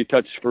you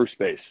touch first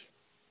base.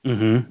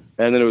 Mm-hmm. And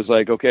then it was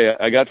like, okay,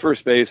 I got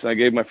first base, and I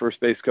gave my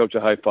first base coach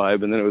a high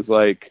five, and then it was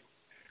like,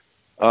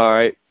 all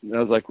right. And I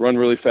was like, run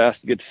really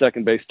fast to get to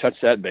second base, touch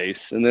that base.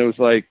 And then it was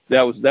like,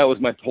 that was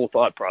my whole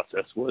thought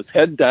process, was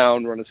head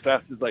down, run as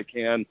fast as I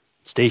can,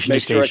 Station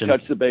make to station. sure I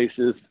touch the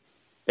bases,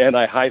 and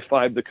I high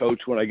five the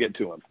coach when I get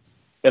to him.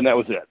 And that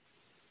was it.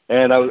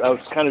 And I was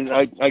kind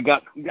of, I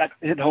got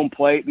hit home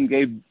plate and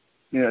gave,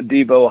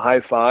 Debo a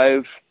high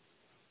five.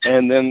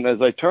 And then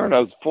as I turned, I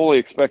was fully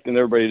expecting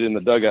everybody in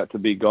the dugout to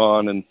be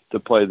gone and to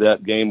play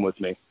that game with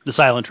me. The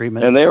silent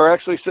treatment. And they were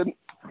actually sitting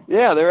at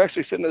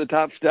the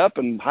top step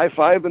and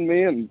high-fiving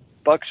me, and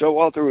Buck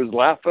Showalter was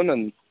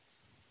laughing,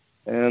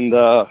 and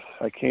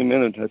I came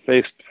in and I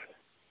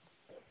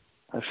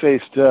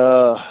faced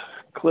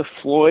Cliff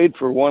Floyd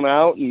for one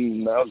out,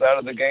 and I was out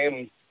of the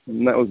game,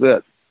 and that was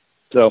it.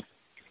 So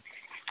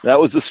that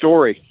was the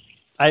story.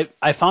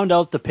 I found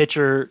out the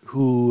pitcher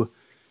who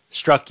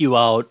struck you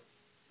out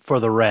for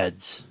the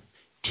Reds,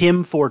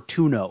 Tim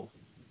Fortuno.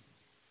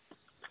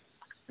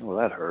 Well,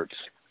 that hurts.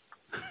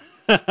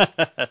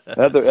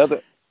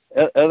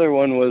 Other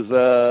one was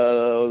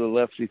the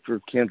lefty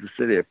for Kansas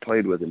City. I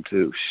played with him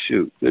too.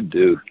 Shoot, good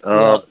dude.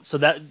 So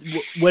that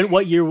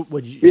what year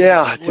would you?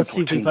 Yeah, let's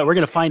see if we can find. We're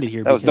gonna find it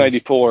here. That was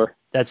 94.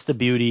 That's the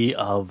beauty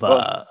of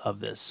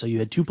this. So you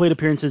had 2 plate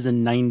appearances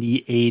in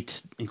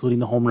 '98, including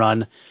the home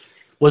run.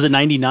 Was it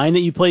 '99 that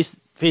you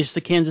faced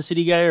the Kansas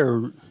City guy,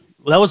 or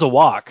that was a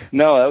walk?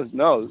 No,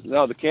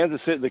 the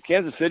Kansas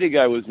City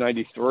guy was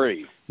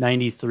 93.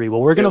 93.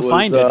 Well, we're gonna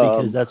find it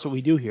because that's what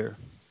we do here.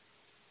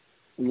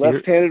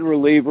 Left-handed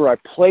reliever. I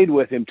played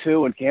with him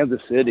too in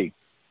Kansas City.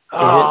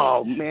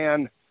 Oh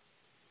man,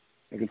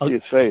 I can see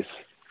his face.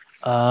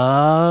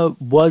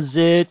 Was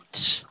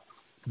it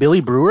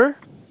Billy Brewer?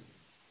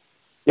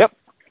 Yep.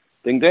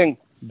 Ding ding.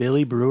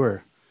 Billy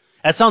Brewer.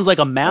 That sounds like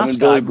a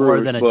mascot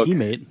more than a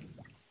teammate.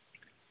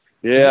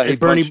 Yeah, he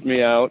punched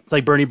me out. It's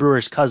like Bernie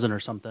Brewer's cousin or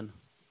something.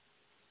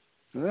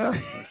 Yeah.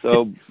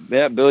 So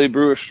Billy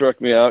Brewer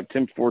struck me out.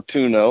 Tim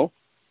Fortuno.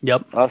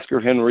 Yep. Oscar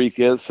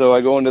Henriquez. So I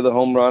go into the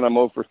home run. I'm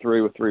 0 for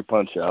 3 with 3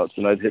 punch outs,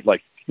 and I'd hit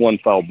like 1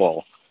 foul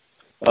ball.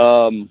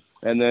 And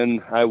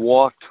then I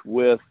walked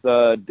with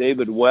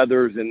David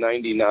Weathers in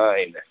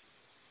 '99.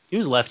 He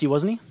was lefty,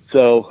 wasn't he?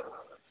 So,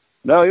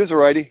 no, he was a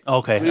righty.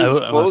 Okay. He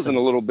was closing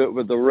a little bit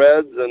with the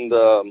Reds, and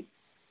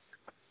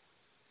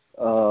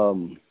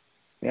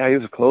Yeah, he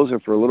was a closer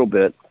for a little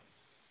bit.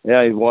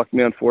 Yeah, he walked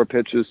me on 4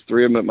 pitches,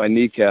 3 of them at my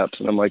kneecaps,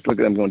 and I'm like, look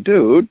at him going,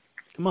 dude.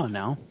 Come on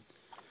now.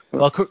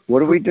 Well,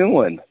 what are we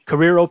doing?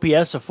 Career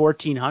OPS of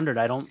 1,400.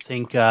 I don't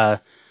think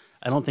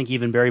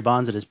even Barry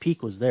Bonds at his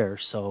peak was there.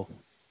 So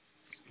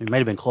it might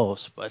have been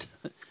close, but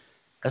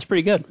that's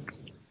pretty good.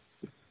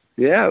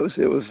 Yeah, it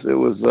was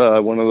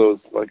one of those,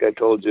 like I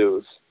told you, it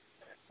was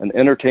an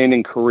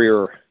entertaining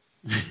career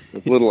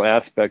with little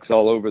aspects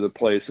all over the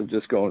place of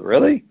just going,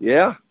 really?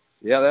 Yeah,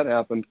 that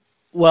happened.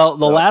 Well,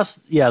 the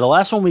last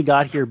one we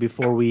got here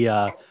before we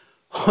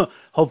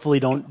hopefully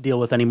don't deal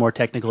with any more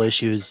technical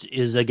issues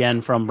is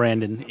again from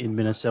Brandon in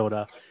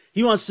Minnesota.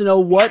 He wants to know,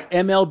 what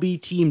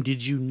MLB team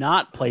did you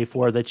not play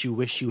for that you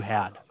wish you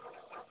had?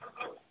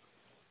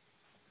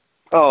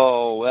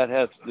 Oh, that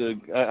has to.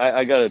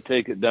 I got to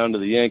take it down to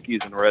the Yankees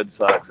and Red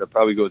Sox. I'd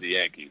probably go with the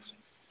Yankees.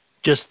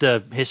 Just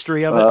the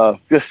history of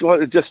it.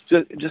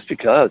 Just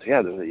because,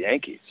 yeah, they're the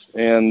Yankees,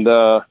 and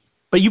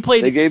but you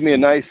played. They gave me a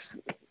nice.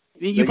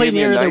 You played in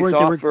the area they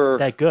weren't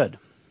that good.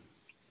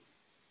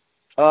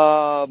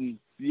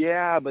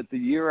 Yeah, but the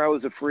year I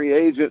was a free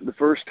agent, the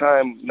first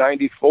time,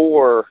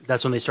 '94.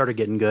 That's when they started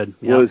getting good.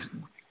 And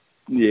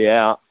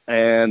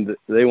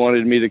they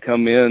wanted me to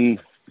come in,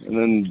 and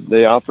then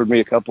they offered me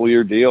a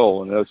couple-year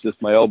deal, and it was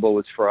just my elbow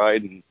was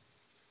fried, and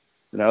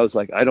I was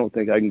like, I don't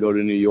think I can go to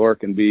New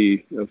York and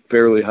be a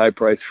fairly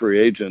high-priced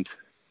free agent,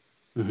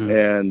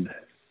 and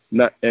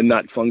not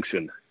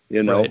function.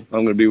 Right.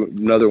 I'm going to be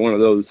another one of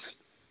those,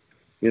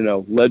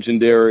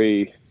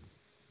 legendary,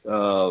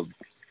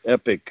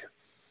 epic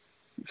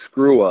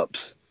screw-ups.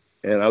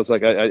 And I was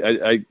like,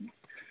 I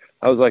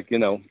was like,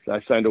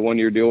 I signed a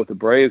 1-year deal with the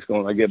Braves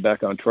going, I get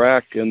back on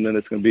track, and then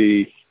it's going to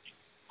be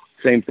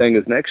same thing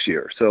as next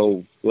year.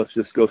 So let's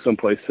just go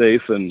someplace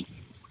safe and,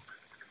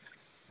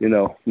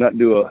 not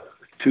do a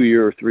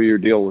 2-year or 3-year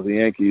deal with the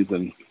Yankees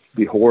and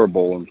be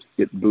horrible and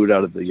get booed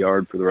out of the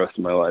yard for the rest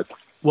of my life.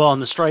 Well,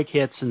 and the strike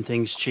hits and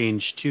things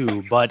change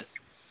too, but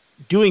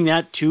doing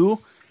that too,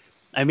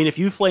 I mean, if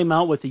you flame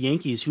out with the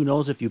Yankees, who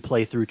knows if you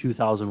play through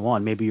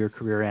 2001? Maybe your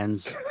career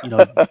ends,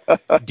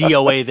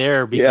 DOA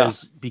there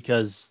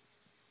because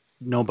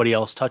nobody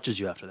else touches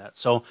you after that.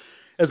 So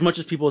as much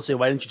as people would say,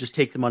 why didn't you just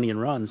take the money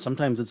and run?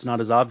 Sometimes it's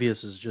not as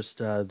obvious as just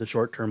the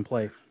short-term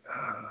play.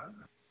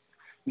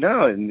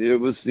 No, and it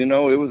was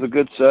a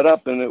good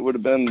setup, and it would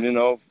have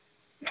been,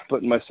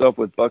 putting myself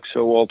with Buck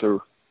Showalter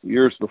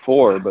years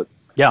before, but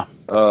yeah.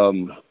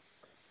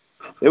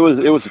 It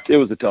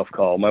was a tough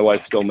call. My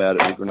wife's still mad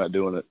at me for not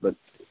doing it, but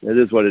it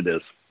is what it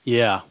is.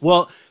 Yeah.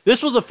 Well,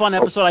 this was a fun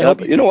episode. I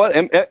hope you know what?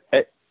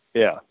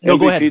 Yeah. No,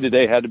 go ahead. MVP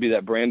today had to be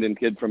that Brandon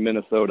kid from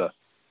Minnesota.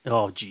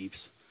 Oh,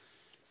 jeeps.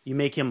 You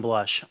make him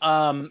blush.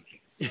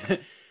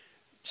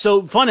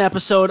 So, fun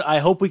episode. I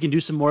hope we can do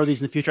some more of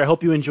these in the future. I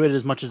hope you enjoyed it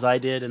as much as I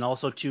did, and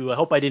also, I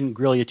hope I didn't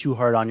grill you too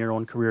hard on your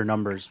own career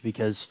numbers,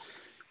 because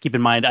keep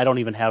in mind, I don't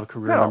even have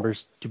career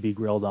numbers to be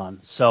grilled on.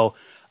 So,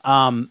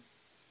 a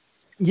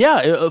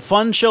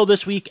fun show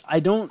this week. I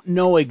don't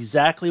know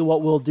exactly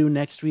what we'll do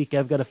next week.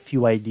 I've got a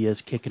few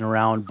ideas kicking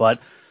around, but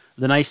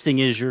the nice thing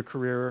is your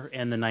career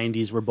and the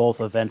 90s were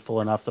both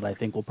eventful enough that I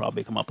think we'll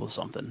probably come up with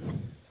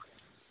something.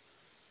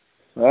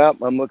 Well,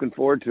 I'm looking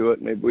forward to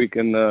it. Maybe we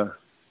can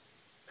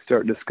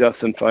start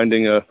discussing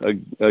finding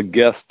a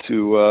guest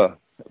to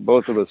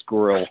both of us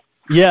grill.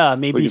 Yeah,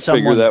 maybe we can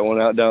someone figure that one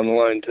out down the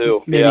line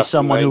too. Maybe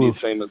someone who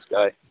famous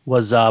guy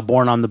was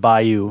born on the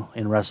bayou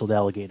and wrestled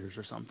alligators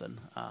or something.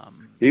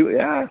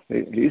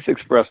 He's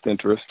expressed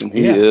interest, and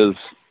he is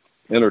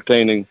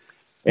entertaining.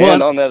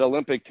 And on that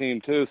Olympic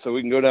team too, so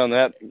we can go down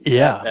that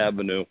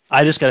avenue.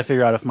 I just got to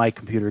figure out if my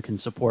computer can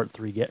support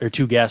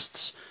 2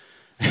 guests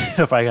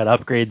if I got to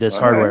upgrade this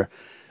hardware. Right.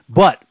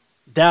 But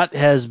that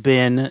has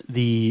been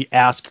the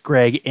Ask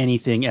Gregg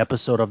Anything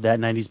episode of That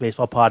 90s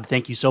Baseball Pod.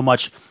 Thank you so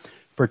much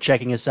for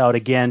checking us out.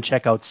 Again,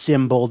 check out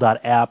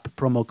symbol.app,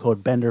 promo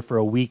code Bender for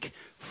a week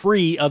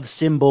free of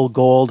Symbol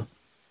Gold.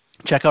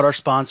 Check out our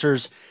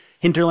sponsors,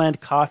 Hinterland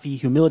Coffee,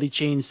 Humility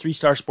Chains,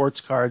 3-Star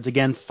Sports Cards.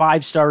 Again,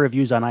 5-star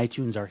reviews on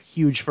iTunes are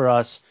huge for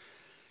us.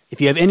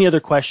 If you have any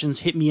other questions,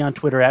 hit me on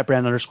Twitter at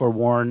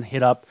Brand_Warren.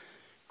 Hit up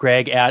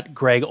Gregg at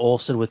Gregg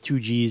Olson with 2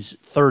 G's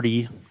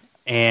 30.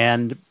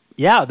 And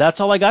that's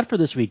all I got for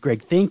this week.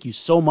 Gregg, thank you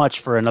so much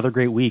for another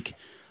great week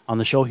on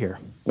the show here.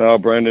 Oh,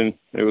 Brandon,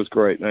 it was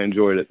great. I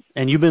enjoyed it.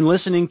 And you've been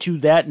listening to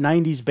That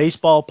 90s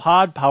Baseball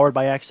Pod, powered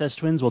by Access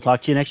Twins. We'll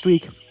talk to you next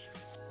week.